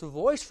hear this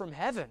voice from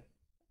heaven.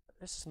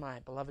 This is my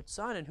beloved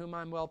Son in whom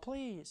I'm well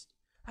pleased.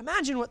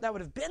 Imagine what that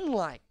would have been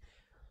like.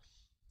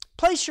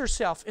 Place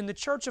yourself in the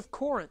church of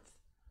Corinth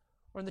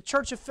or in the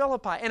church of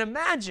Philippi and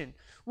imagine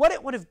what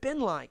it would have been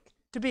like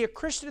to be a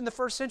Christian in the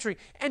first century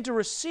and to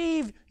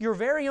receive your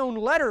very own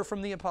letter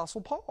from the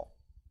Apostle Paul.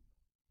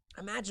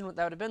 Imagine what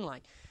that would have been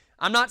like.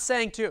 I'm not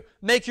saying to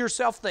make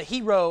yourself the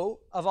hero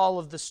of all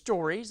of the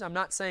stories. I'm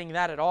not saying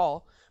that at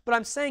all. But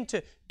I'm saying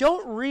to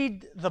don't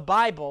read the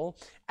Bible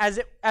as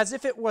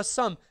if it was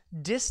some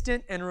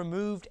distant and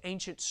removed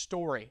ancient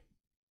story.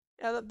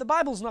 The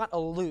Bible's not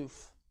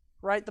aloof,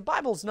 right? The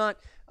Bible's not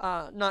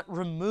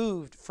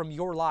removed from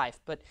your life,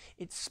 but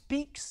it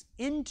speaks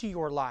into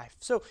your life.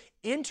 So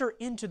enter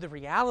into the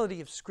reality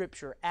of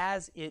Scripture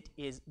as it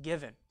is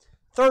given.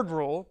 Third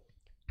rule,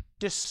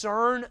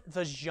 discern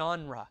the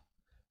genre.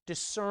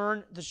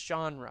 Discern the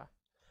genre.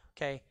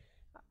 Okay?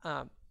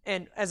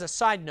 And as a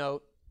side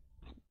note,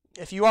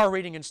 if you are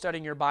reading and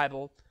studying your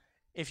Bible,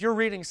 if you're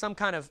reading some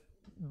kind of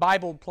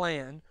Bible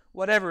plan,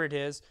 whatever it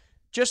is,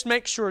 just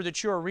make sure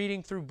that you are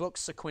reading through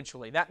books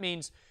sequentially. That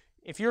means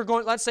if you're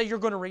going, let's say you're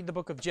going to read the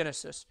book of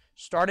Genesis,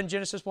 start in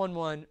Genesis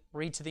 1:1,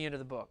 read to the end of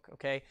the book,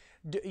 okay?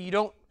 You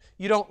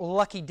don't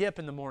lucky dip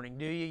in the morning,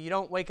 do you? You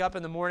don't wake up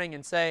in the morning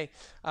and say,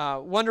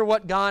 wonder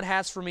what God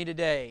has for me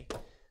today.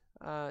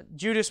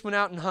 Judas went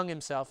out and hung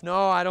himself.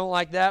 No, I don't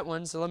like that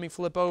one, so let me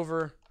flip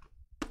over.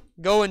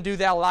 Go and do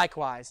thou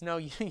likewise. No,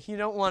 you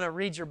don't want to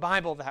read your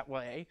Bible that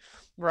way,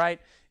 right?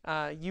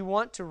 You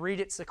want to read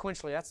it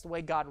sequentially. That's the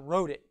way God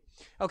wrote it.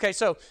 Okay,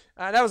 so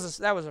that was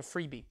a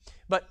freebie.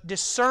 But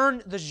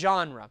discern the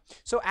genre.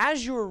 So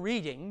as you're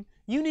reading,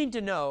 you need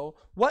to know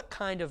what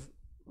kind of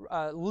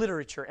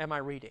literature am I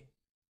reading?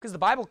 Because the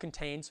Bible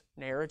contains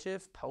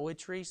narrative,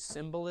 poetry,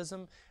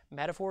 symbolism,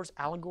 metaphors,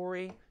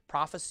 allegory,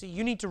 prophecy.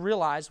 You need to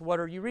realize what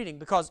are you reading,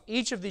 because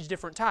each of these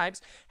different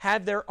types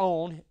have their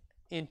own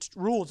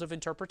rules of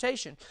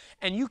interpretation.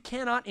 And you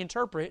cannot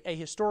interpret a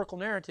historical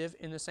narrative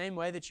in the same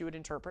way that you would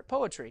interpret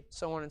poetry,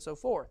 so on and so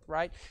forth,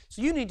 right?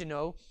 So you need to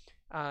know,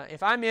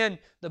 if I'm in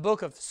the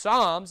book of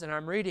Psalms and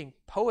I'm reading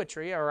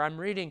poetry, or I'm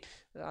reading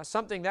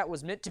something that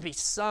was meant to be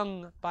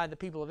sung by the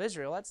people of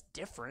Israel, that's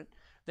different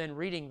than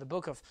reading the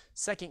book of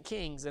 2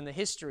 Kings and the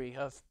history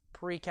of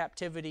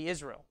pre-captivity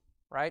Israel,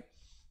 right?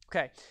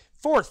 Okay,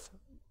 fourth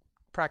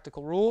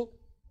practical rule,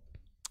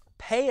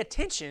 pay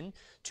attention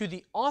to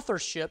the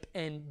authorship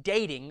and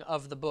dating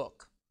of the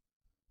book.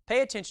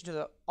 Pay attention to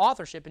the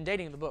authorship and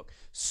dating of the book.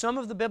 Some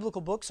of the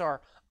biblical books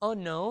are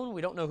unknown.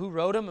 We don't know who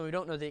wrote them, and we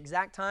don't know the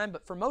exact time,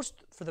 but for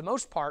the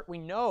most part, we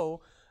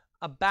know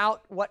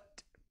about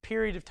what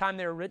period of time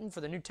they were written. For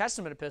the New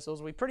Testament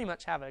epistles, we pretty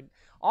much have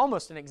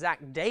almost an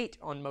exact date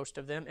on most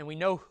of them, and we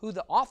know who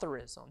the author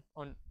is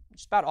on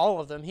just about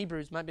all of them.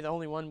 Hebrews might be the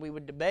only one we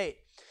would debate.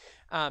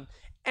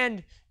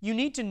 And you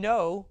need to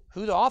know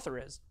who the author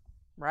is,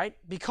 right?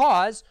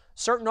 Because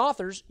certain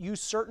authors use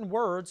certain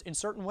words in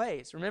certain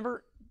ways.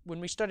 Remember, when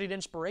we studied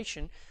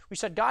inspiration, we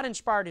said God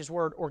inspired His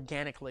Word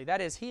organically. That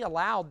is, He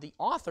allowed the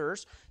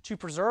authors to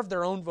preserve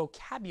their own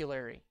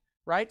vocabulary,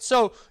 right?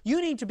 So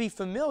you need to be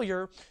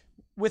familiar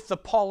with the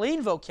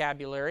Pauline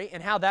vocabulary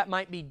and how that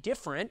might be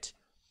different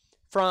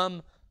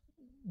from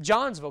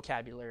John's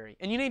vocabulary.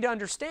 And you need to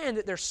understand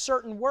that there's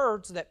certain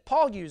words that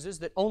Paul uses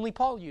that only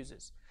Paul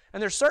uses.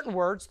 And there's certain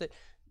words that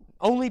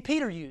only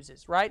Peter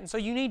uses, right? And so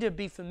you need to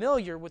be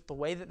familiar with the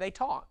way that they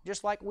talk,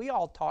 just like we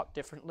all talk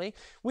differently.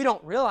 We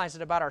don't realize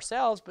it about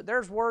ourselves, but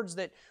there's words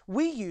that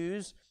we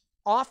use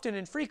often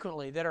and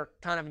frequently that are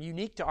kind of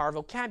unique to our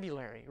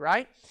vocabulary,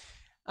 right?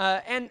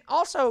 And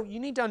also, you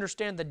need to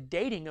understand the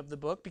dating of the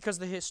book, because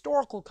the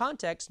historical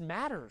context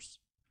matters.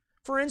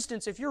 For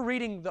instance, if you're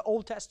reading the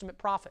Old Testament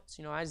prophets,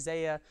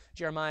 Isaiah,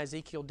 Jeremiah,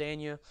 Ezekiel,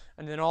 Daniel,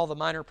 and then all the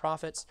minor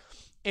prophets,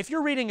 if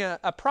you're reading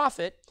a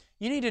prophet,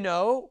 you need to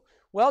know,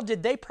 well,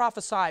 did they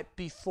prophesy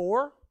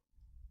before,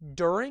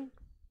 during,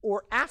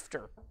 or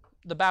after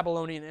the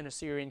Babylonian and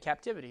Assyrian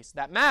captivities?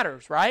 That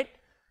matters, right?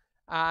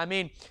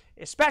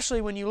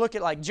 Especially when you look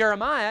at like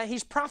Jeremiah,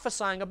 he's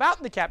prophesying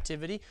about the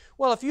captivity.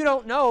 Well, if you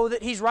don't know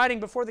that he's writing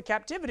before the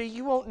captivity,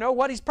 you won't know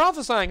what he's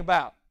prophesying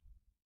about,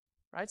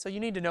 right? So you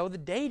need to know the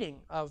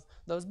dating of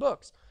those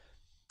books.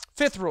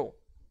 Fifth rule,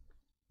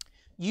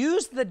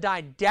 use the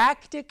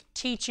didactic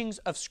teachings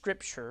of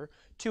Scripture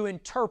to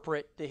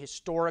interpret the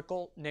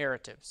historical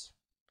narratives.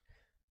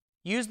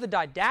 Use the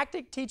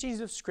didactic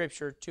teachings of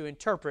Scripture to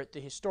interpret the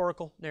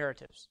historical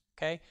narratives,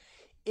 okay?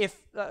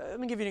 Let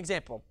me give you an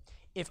example.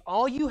 If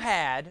all you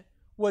had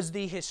was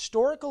the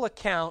historical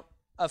account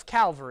of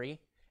Calvary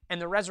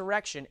and the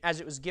resurrection as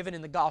it was given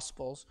in the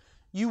Gospels,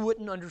 you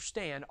wouldn't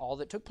understand all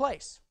that took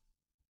place.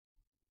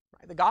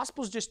 Right? The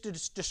Gospels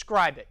just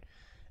describe it.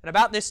 And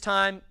about this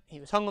time, He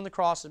was hung on the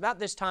cross. About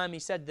this time, He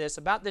said this.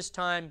 About this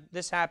time,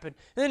 this happened.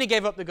 And then He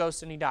gave up the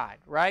ghost and He died,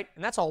 right?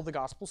 And that's all the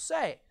Gospels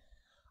say.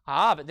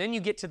 But then you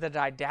get to the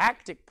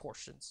didactic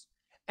portions,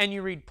 and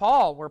you read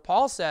Paul, where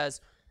Paul says,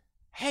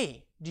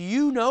 hey, do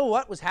you know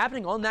what was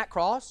happening on that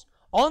cross?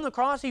 On the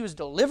cross, He was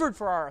delivered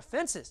for our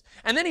offenses,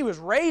 and then He was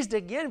raised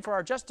again for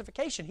our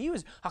justification. He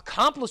was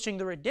accomplishing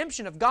the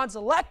redemption of God's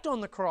elect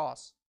on the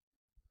cross.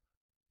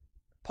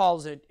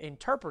 Paul's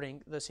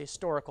interpreting this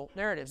historical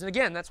narratives. And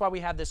again, that's why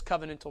we have this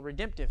covenantal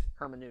redemptive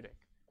hermeneutic,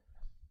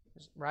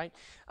 right?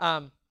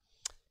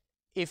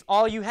 if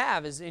all you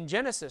have is in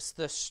Genesis,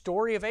 the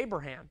story of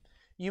Abraham,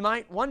 you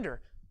might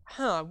wonder,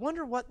 I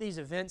wonder what these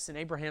events in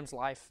Abraham's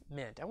life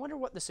meant. I wonder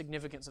what the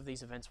significance of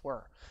these events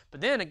were.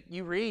 But then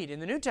you read in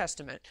the New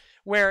Testament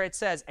where it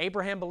says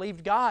Abraham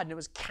believed God and it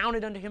was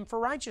counted unto him for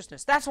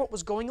righteousness. That's what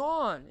was going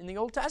on in the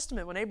Old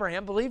Testament when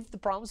Abraham believed the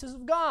promises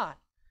of God.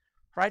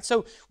 Right?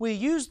 So we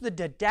use the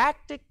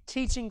didactic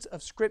teachings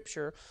of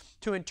Scripture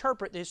to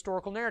interpret the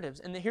historical narratives.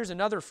 And here's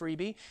another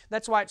freebie.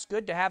 That's why it's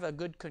good to have a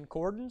good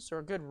concordance or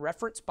a good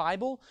reference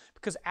Bible,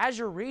 because as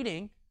you're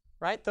reading,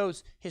 right,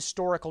 those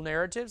historical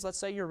narratives, let's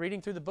say you're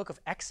reading through the book of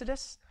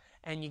Exodus,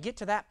 and you get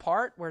to that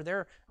part where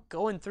they're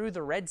going through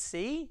the Red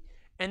Sea,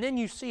 and then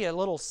you see a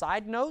little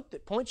side note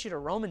that points you to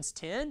Romans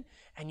 10,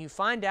 and you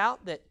find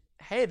out that,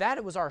 hey,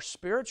 that was our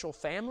spiritual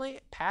family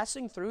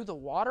passing through the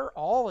water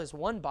all as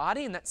one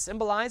body, and that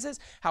symbolizes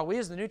how we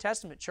as the New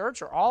Testament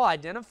church are all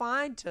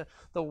identified to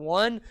the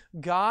one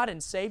God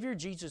and Savior,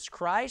 Jesus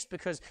Christ,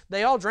 because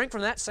they all drank from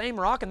that same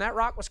rock, and that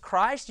rock was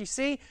Christ. You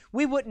see,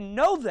 we wouldn't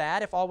know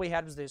that if all we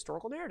had was the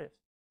historical narrative.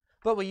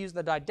 But we use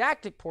the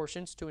didactic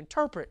portions to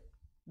interpret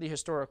the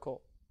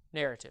historical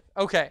narrative.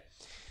 Okay.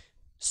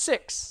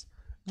 6,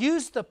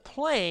 use the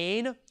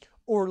plain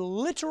or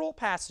literal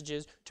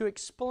passages to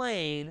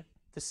explain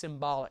the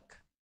symbolic,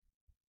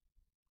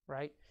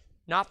 right?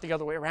 Not the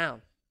other way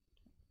around.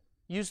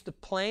 Use the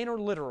plain or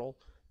literal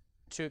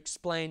to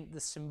explain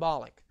the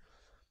symbolic.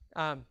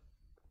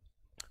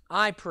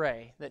 I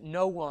pray that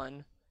no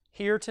one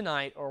here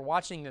tonight or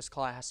watching this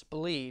class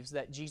believes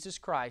that Jesus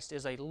Christ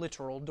is a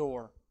literal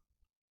door.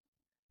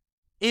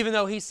 Even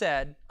though He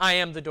said, I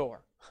am the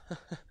door.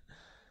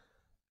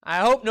 I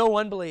hope no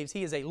one believes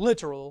He is a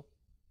literal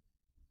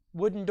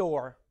wooden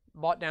door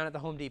bought down at the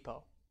Home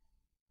Depot.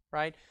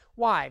 Right?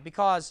 Why?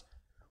 Because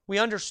we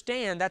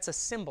understand that's a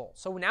symbol.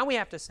 So now we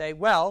have to say,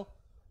 well,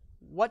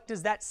 what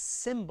does that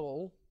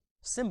symbol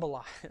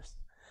symbolize?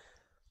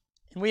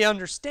 And we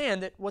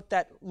understand that what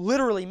that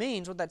literally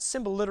means, what that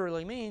symbol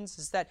literally means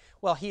is that,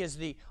 well, He is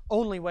the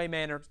only way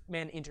man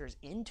enters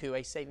into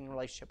a saving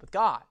relationship with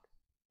God.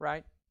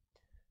 Right?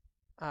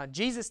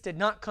 Jesus did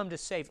not come to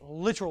save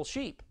literal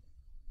sheep.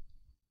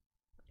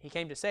 He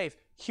came to save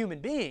human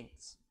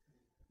beings.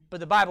 But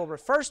the Bible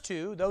refers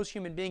to those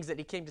human beings that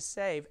He came to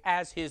save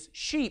as His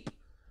sheep.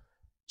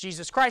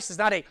 Jesus Christ is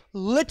not a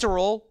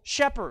literal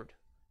shepherd.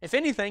 If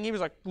anything, He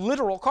was a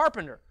literal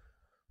carpenter.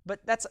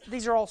 But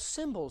these are all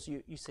symbols,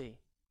 you see.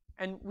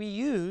 And we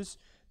use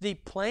the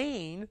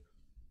plain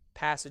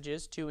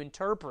passages to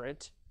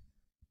interpret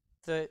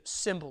the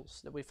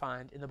symbols that we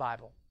find in the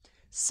Bible.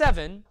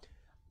 7,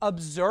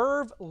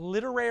 observe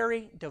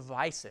literary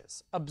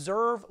devices.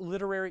 Observe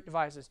literary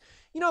devices.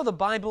 You know, the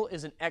Bible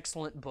is an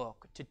excellent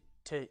book to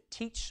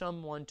teach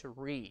someone to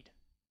read.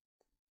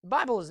 The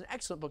Bible is an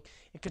excellent book.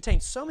 It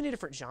contains so many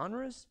different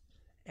genres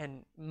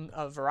and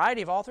a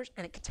variety of authors,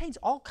 and it contains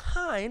all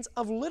kinds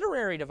of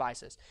literary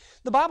devices.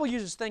 The Bible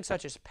uses things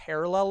such as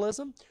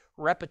parallelism,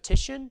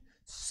 repetition,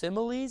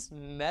 similes,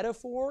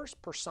 metaphors,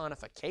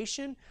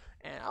 personification,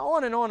 and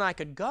on I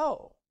could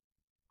go.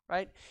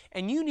 Right?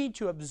 And you need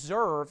to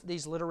observe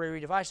these literary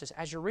devices.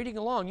 As you're reading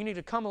along, you need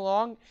to come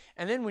along,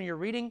 and then when you're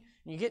reading,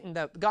 you get in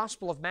the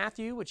Gospel of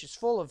Matthew, which is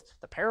full of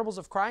the parables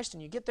of Christ,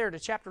 and you get there to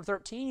chapter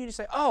 13, you just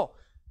say, oh,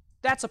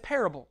 that's a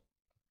parable.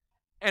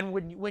 And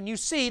when you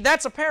see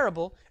that's a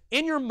parable,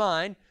 in your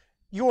mind,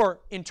 your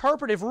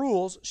interpretive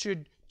rules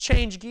should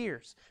change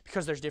gears,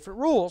 because there's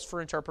different rules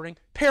for interpreting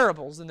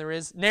parables than there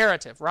is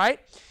narrative, right?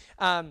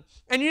 And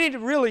you need to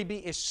really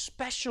be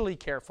especially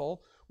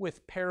careful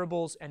with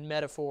parables and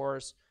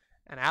metaphors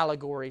and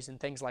allegories and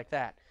things like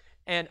that.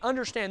 And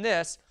understand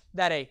this,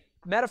 that a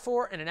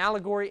metaphor and an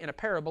allegory and a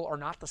parable are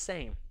not the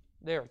same.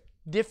 They're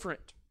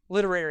different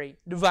literary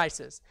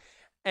devices.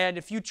 And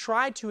if you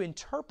try to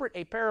interpret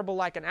a parable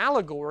like an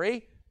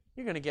allegory,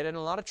 you're going to get in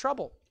a lot of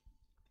trouble.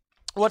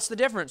 What's the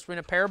difference between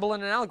a parable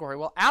and an allegory?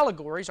 Well,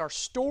 allegories are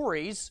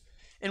stories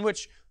in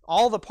which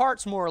all the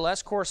parts more or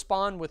less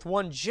correspond with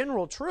one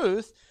general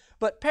truth,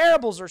 but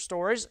parables are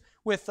stories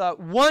with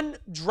one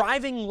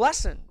driving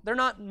lesson. They're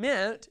not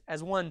meant,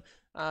 as one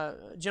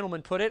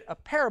gentleman put it, a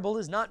parable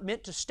is not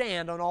meant to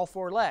stand on all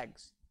 4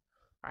 legs.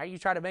 All right? You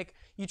try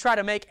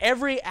to make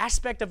every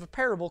aspect of a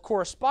parable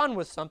correspond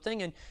with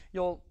something, and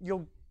you'll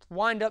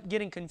wind up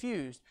getting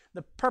confused.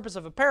 The purpose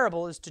of a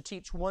parable is to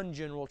teach one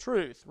general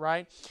truth,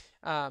 right?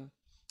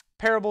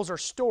 Parables are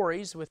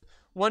stories with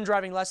one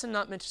driving lesson,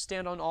 not meant to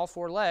stand on all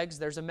 4 legs.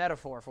 There's a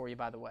metaphor for you,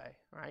 by the way,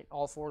 right?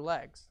 All 4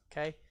 legs,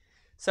 okay?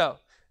 So,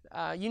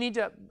 you need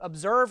to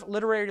observe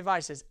literary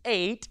devices.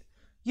 8,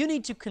 you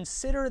need to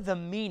consider the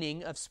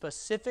meaning of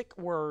specific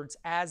words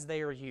as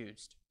they are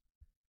used.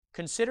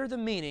 Consider the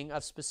meaning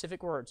of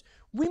specific words.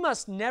 We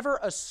must never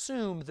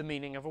assume the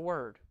meaning of a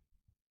word.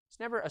 Let's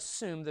never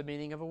assume the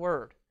meaning of a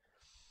word.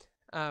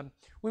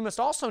 We must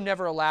also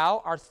never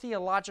allow our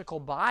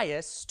theological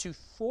bias to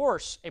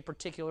force a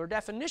particular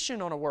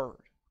definition on a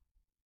word.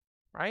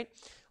 Right?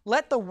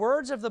 Let the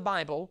words of the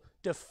Bible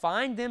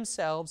define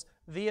themselves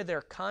via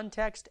their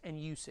context and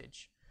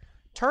usage.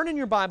 Turn in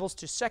your Bibles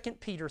to 2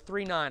 Peter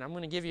 3:9. I'm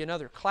going to give you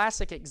another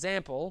classic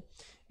example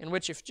in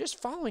which if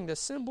just following the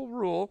simple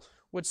rule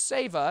would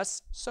save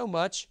us so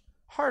much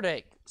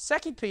heartache.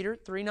 2 Peter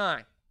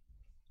 3:9.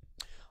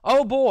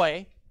 Oh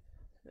boy,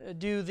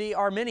 do the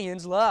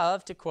Arminians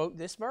love to quote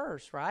this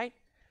verse, right?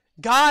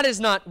 God is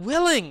not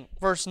willing,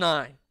 verse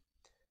 9.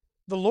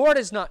 The Lord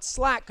is not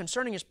slack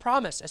concerning His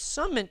promise, as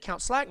some men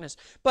count slackness,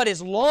 but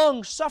is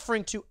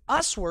long-suffering to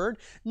usward,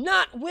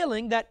 not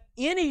willing that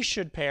any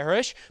should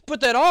perish, but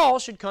that all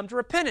should come to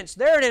repentance.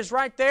 There it is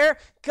right there.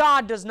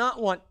 God does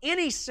not want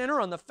any sinner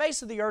on the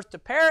face of the earth to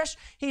perish.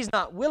 He's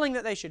not willing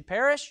that they should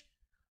perish,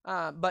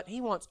 but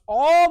He wants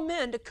all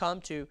men to come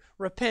to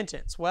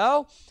repentance.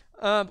 Well,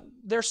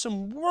 there's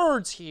some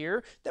words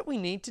here that we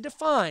need to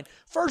define.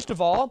 First of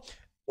all,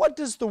 what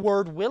does the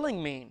word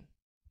willing mean?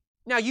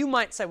 Now, you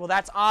might say, well,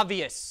 that's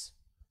obvious.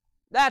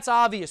 That's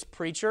obvious,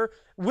 preacher.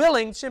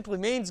 Willing simply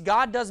means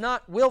God does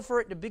not will for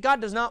it to be.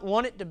 God does not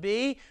want it to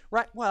be.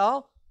 Right?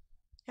 Well,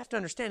 you have to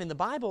understand, in the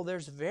Bible,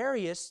 there's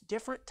various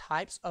different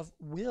types of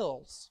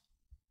wills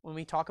when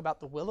we talk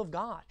about the will of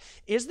God.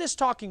 Is this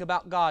talking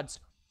about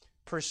God's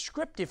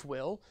prescriptive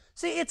will?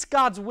 See, it's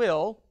God's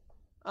will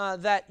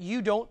that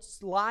you don't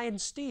lie and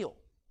steal.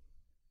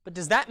 But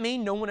does that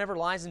mean no one ever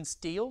lies and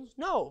steals?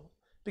 No,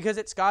 because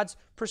it's God's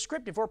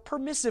prescriptive or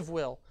permissive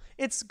will.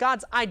 It's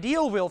God's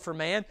ideal will for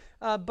man,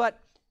 but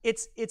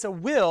it's a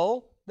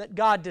will that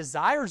God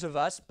desires of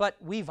us, but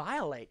we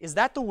violate. Is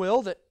that the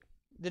will that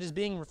is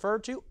being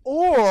referred to?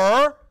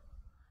 Or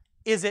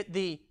is it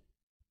the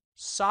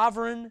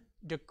sovereign,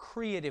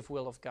 decreative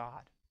will of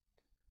God?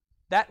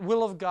 That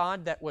will of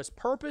God that was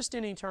purposed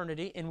in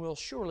eternity and will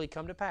surely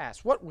come to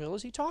pass. What will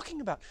is He talking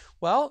about?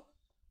 Well,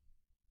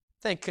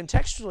 I think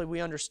contextually we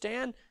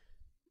understand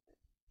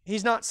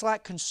He's not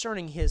slack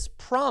concerning His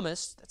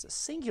promise. That's a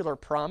singular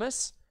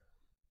promise.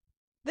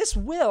 This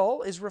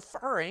will is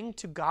referring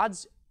to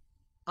God's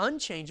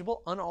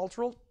unchangeable,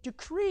 unalterable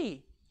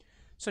decree.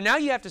 So now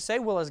you have to say,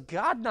 well, is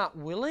God not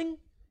willing?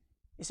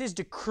 Is His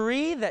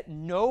decree that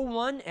no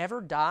one ever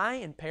die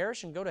and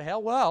perish and go to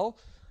hell? Well,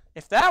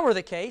 if that were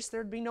the case,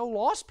 there'd be no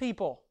lost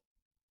people.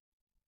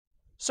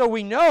 So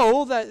we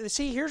know that,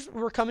 see,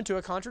 we're coming to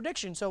a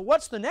contradiction. So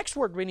what's the next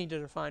word we need to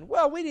define?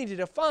 Well, we need to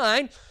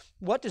define,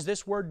 what does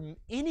this word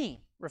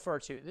any refer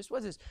to?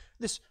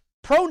 This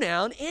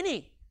pronoun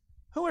any.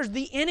 Who is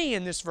the any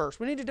in this verse?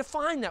 We need to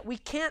define that. We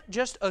can't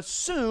just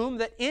assume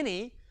that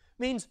any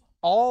means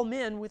all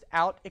men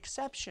without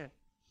exception.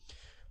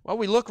 Well,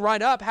 we look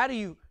right up. How do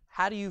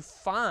you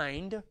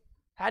find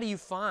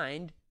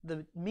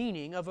the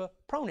meaning of a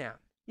pronoun?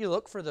 You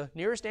look for the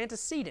nearest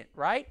antecedent,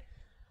 right?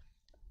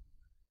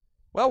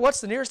 Well, what's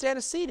the nearest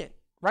antecedent?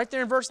 Right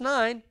there in verse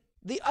 9,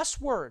 the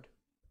us word.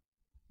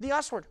 The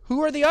us word.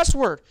 Who are the us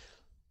word?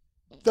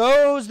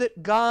 Those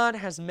that God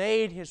has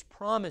made His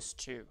promise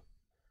to.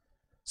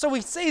 So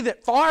we see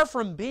that far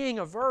from being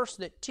a verse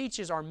that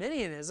teaches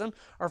Arminianism,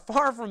 or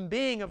far from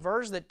being a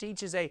verse that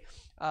teaches a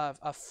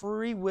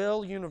free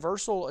will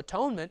universal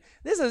atonement,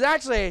 this is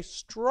actually a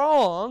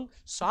strong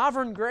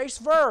sovereign grace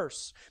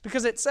verse,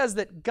 because it says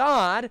that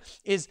God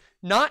is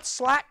not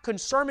slack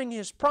concerning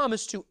His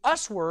promise to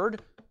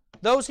usward,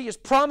 those He has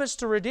promised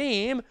to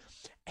redeem.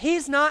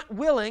 He's not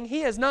willing,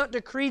 He has not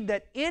decreed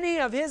that any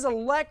of His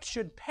elect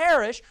should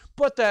perish,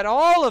 but that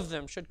all of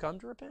them should come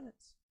to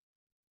repentance.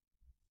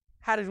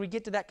 How did we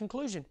get to that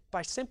conclusion?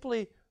 By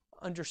simply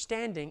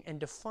understanding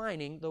and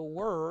defining the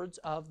words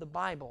of the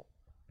Bible,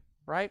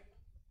 right?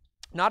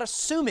 Not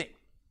assuming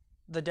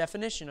the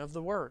definition of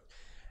the word.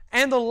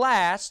 And the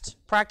last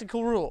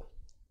practical rule,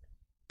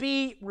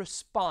 be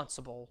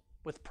responsible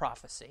with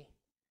prophecy.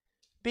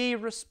 Be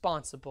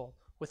responsible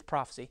with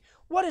prophecy.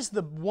 What is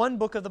the one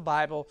book of the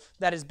Bible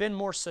that has been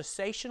more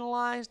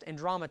sensationalized and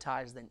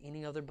dramatized than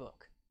any other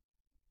book?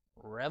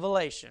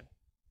 Revelation,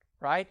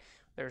 right?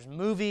 There's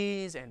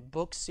movies and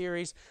book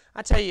series.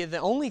 I tell you, the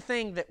only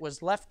thing that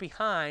was left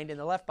behind in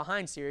the Left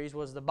Behind series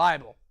was the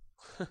Bible.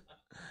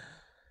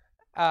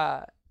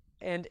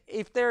 And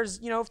if there's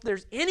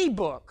any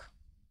book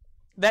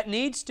that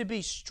needs to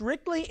be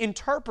strictly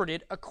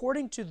interpreted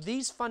according to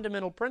these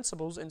fundamental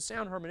principles in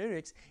sound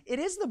hermeneutics, it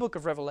is the book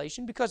of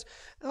Revelation, because,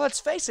 let's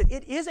face it,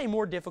 it is a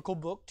more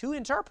difficult book to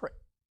interpret.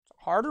 It's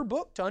a harder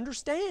book to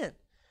understand.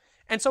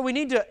 And so we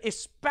need to,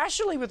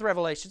 especially with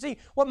Revelation, see,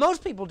 what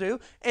most people do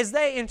is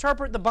they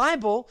interpret the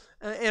Bible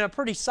in a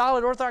pretty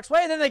solid orthodox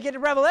way, and then they get to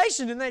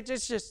Revelation and they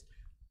just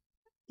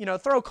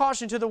throw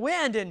caution to the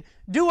wind and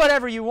do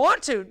whatever you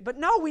want to. But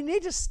no, we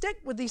need to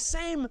stick with these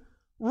same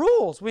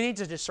rules. We need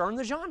to discern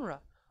the genre.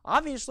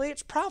 Obviously,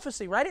 it's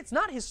prophecy, right? It's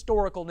not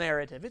historical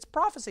narrative. It's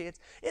prophecy.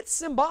 It's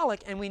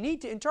symbolic, and we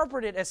need to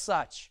interpret it as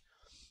such.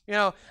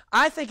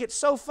 I think it's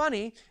so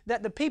funny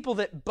that the people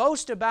that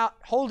boast about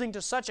holding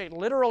to such a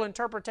literal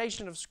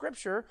interpretation of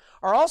Scripture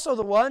are also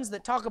the ones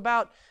that talk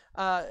about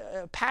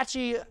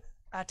Apache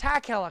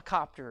attack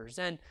helicopters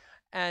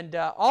and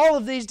all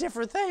of these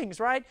different things,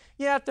 right?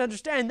 You have to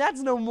understand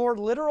that's no more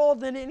literal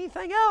than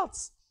anything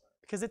else,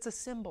 because it's a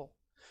symbol.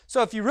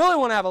 So if you really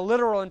want to have a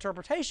literal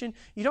interpretation,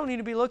 you don't need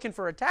to be looking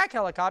for attack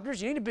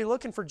helicopters. You need to be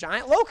looking for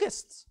giant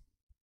locusts.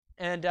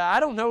 And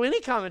I don't know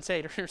any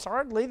commentators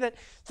hardly that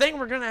think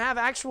we're going to have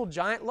actual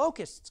giant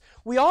locusts.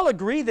 We all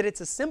agree that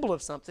it's a symbol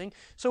of something,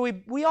 so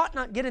we ought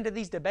not get into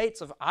these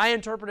debates of I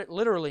interpret it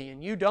literally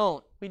and you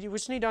don't. We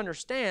just need to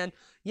understand,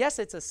 yes,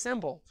 it's a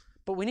symbol,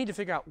 but we need to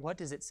figure out what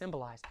does it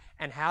symbolize.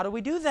 And how do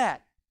we do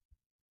that?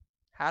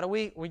 How do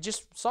we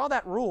just saw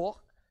that rule.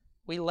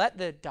 We let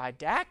the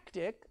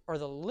didactic or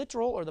the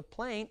literal or the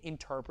plain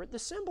interpret the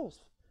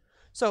symbols.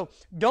 So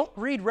don't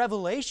read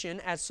Revelation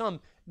as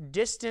some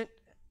distant,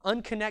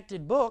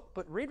 unconnected book,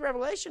 but read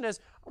Revelation as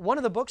one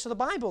of the books of the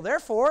Bible.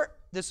 Therefore,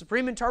 the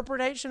supreme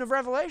interpretation of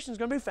Revelation is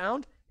going to be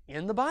found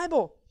in the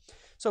Bible.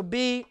 So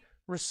be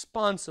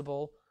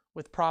responsible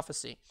with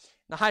prophecy.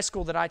 In the high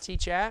school that I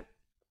teach at,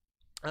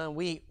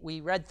 we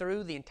read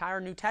through the entire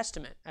New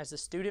Testament as the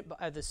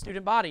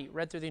student body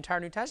read through the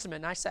entire New Testament,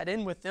 and I sat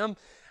in with them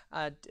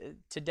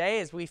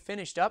today as we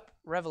finished up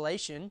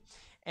Revelation.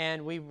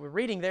 And we were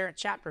reading there at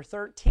chapter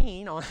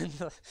 13 on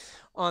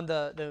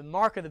the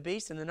mark of the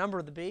beast and the number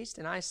of the beast.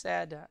 And I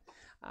said,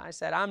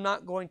 I'm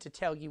not going to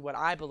tell you what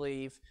I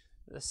believe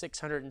the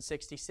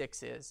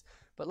 666 is.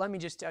 But let me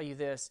just tell you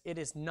this. It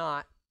is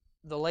not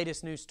the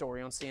latest news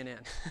story on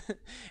CNN.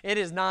 It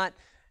is not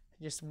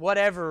just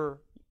whatever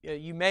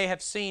you may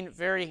have seen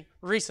very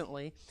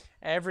recently.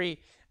 Every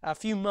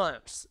few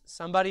months,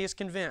 somebody is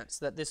convinced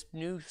that this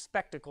new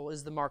spectacle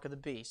is the mark of the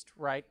beast,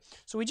 right?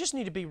 So we just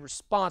need to be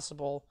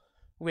responsible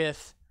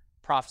with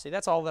prophecy.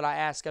 That's all that I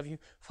ask of you.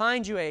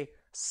 Find you a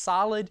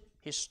solid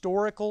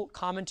historical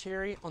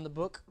commentary on the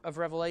book of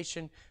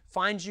Revelation.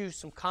 Find you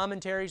some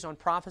commentaries on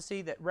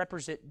prophecy that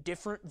represent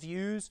different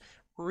views.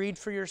 Read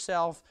for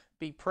yourself.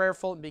 Be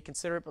prayerful and be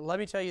considerate. But let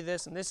me tell you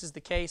this, and this is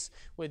the case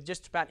with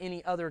just about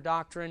any other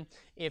doctrine.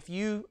 If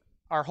you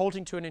are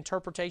holding to an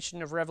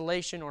interpretation of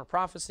Revelation or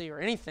prophecy or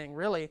anything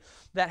really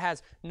that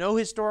has no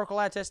historical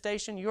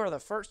attestation, you are the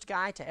first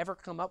guy to ever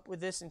come up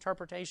with this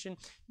interpretation.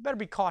 You better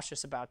be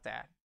cautious about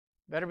that.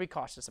 Better be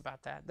cautious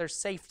about that. There's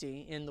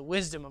safety in the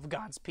wisdom of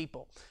God's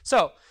people.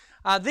 So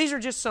these are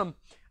just some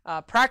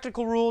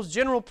practical rules,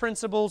 general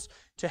principles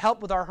to help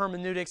with our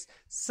hermeneutics.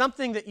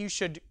 Something that you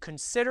should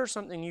consider,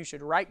 something you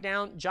should write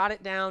down, jot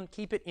it down,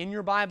 keep it in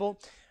your Bible.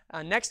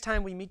 Next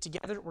time we meet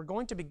together, we're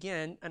going to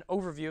begin an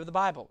overview of the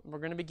Bible. We're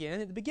going to begin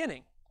at the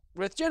beginning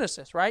with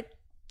Genesis, right?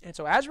 And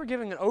so as we're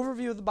giving an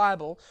overview of the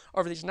Bible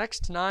over these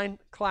next 9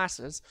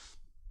 classes,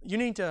 you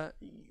need to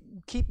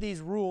keep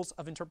these rules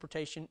of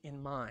interpretation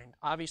in mind.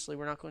 Obviously,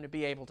 we're not going to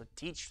be able to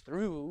teach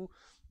through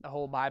the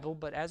whole Bible,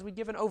 but as we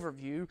give an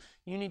overview,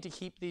 you need to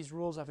keep these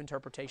rules of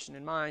interpretation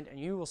in mind, and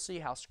you will see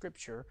how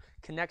Scripture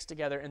connects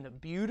together in the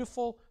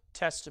beautiful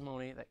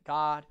testimony that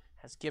God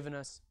has given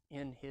us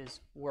in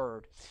His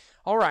Word.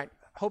 All right,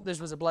 hope this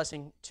was a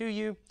blessing to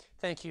you.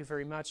 Thank you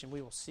very much, and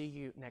we will see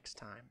you next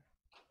time.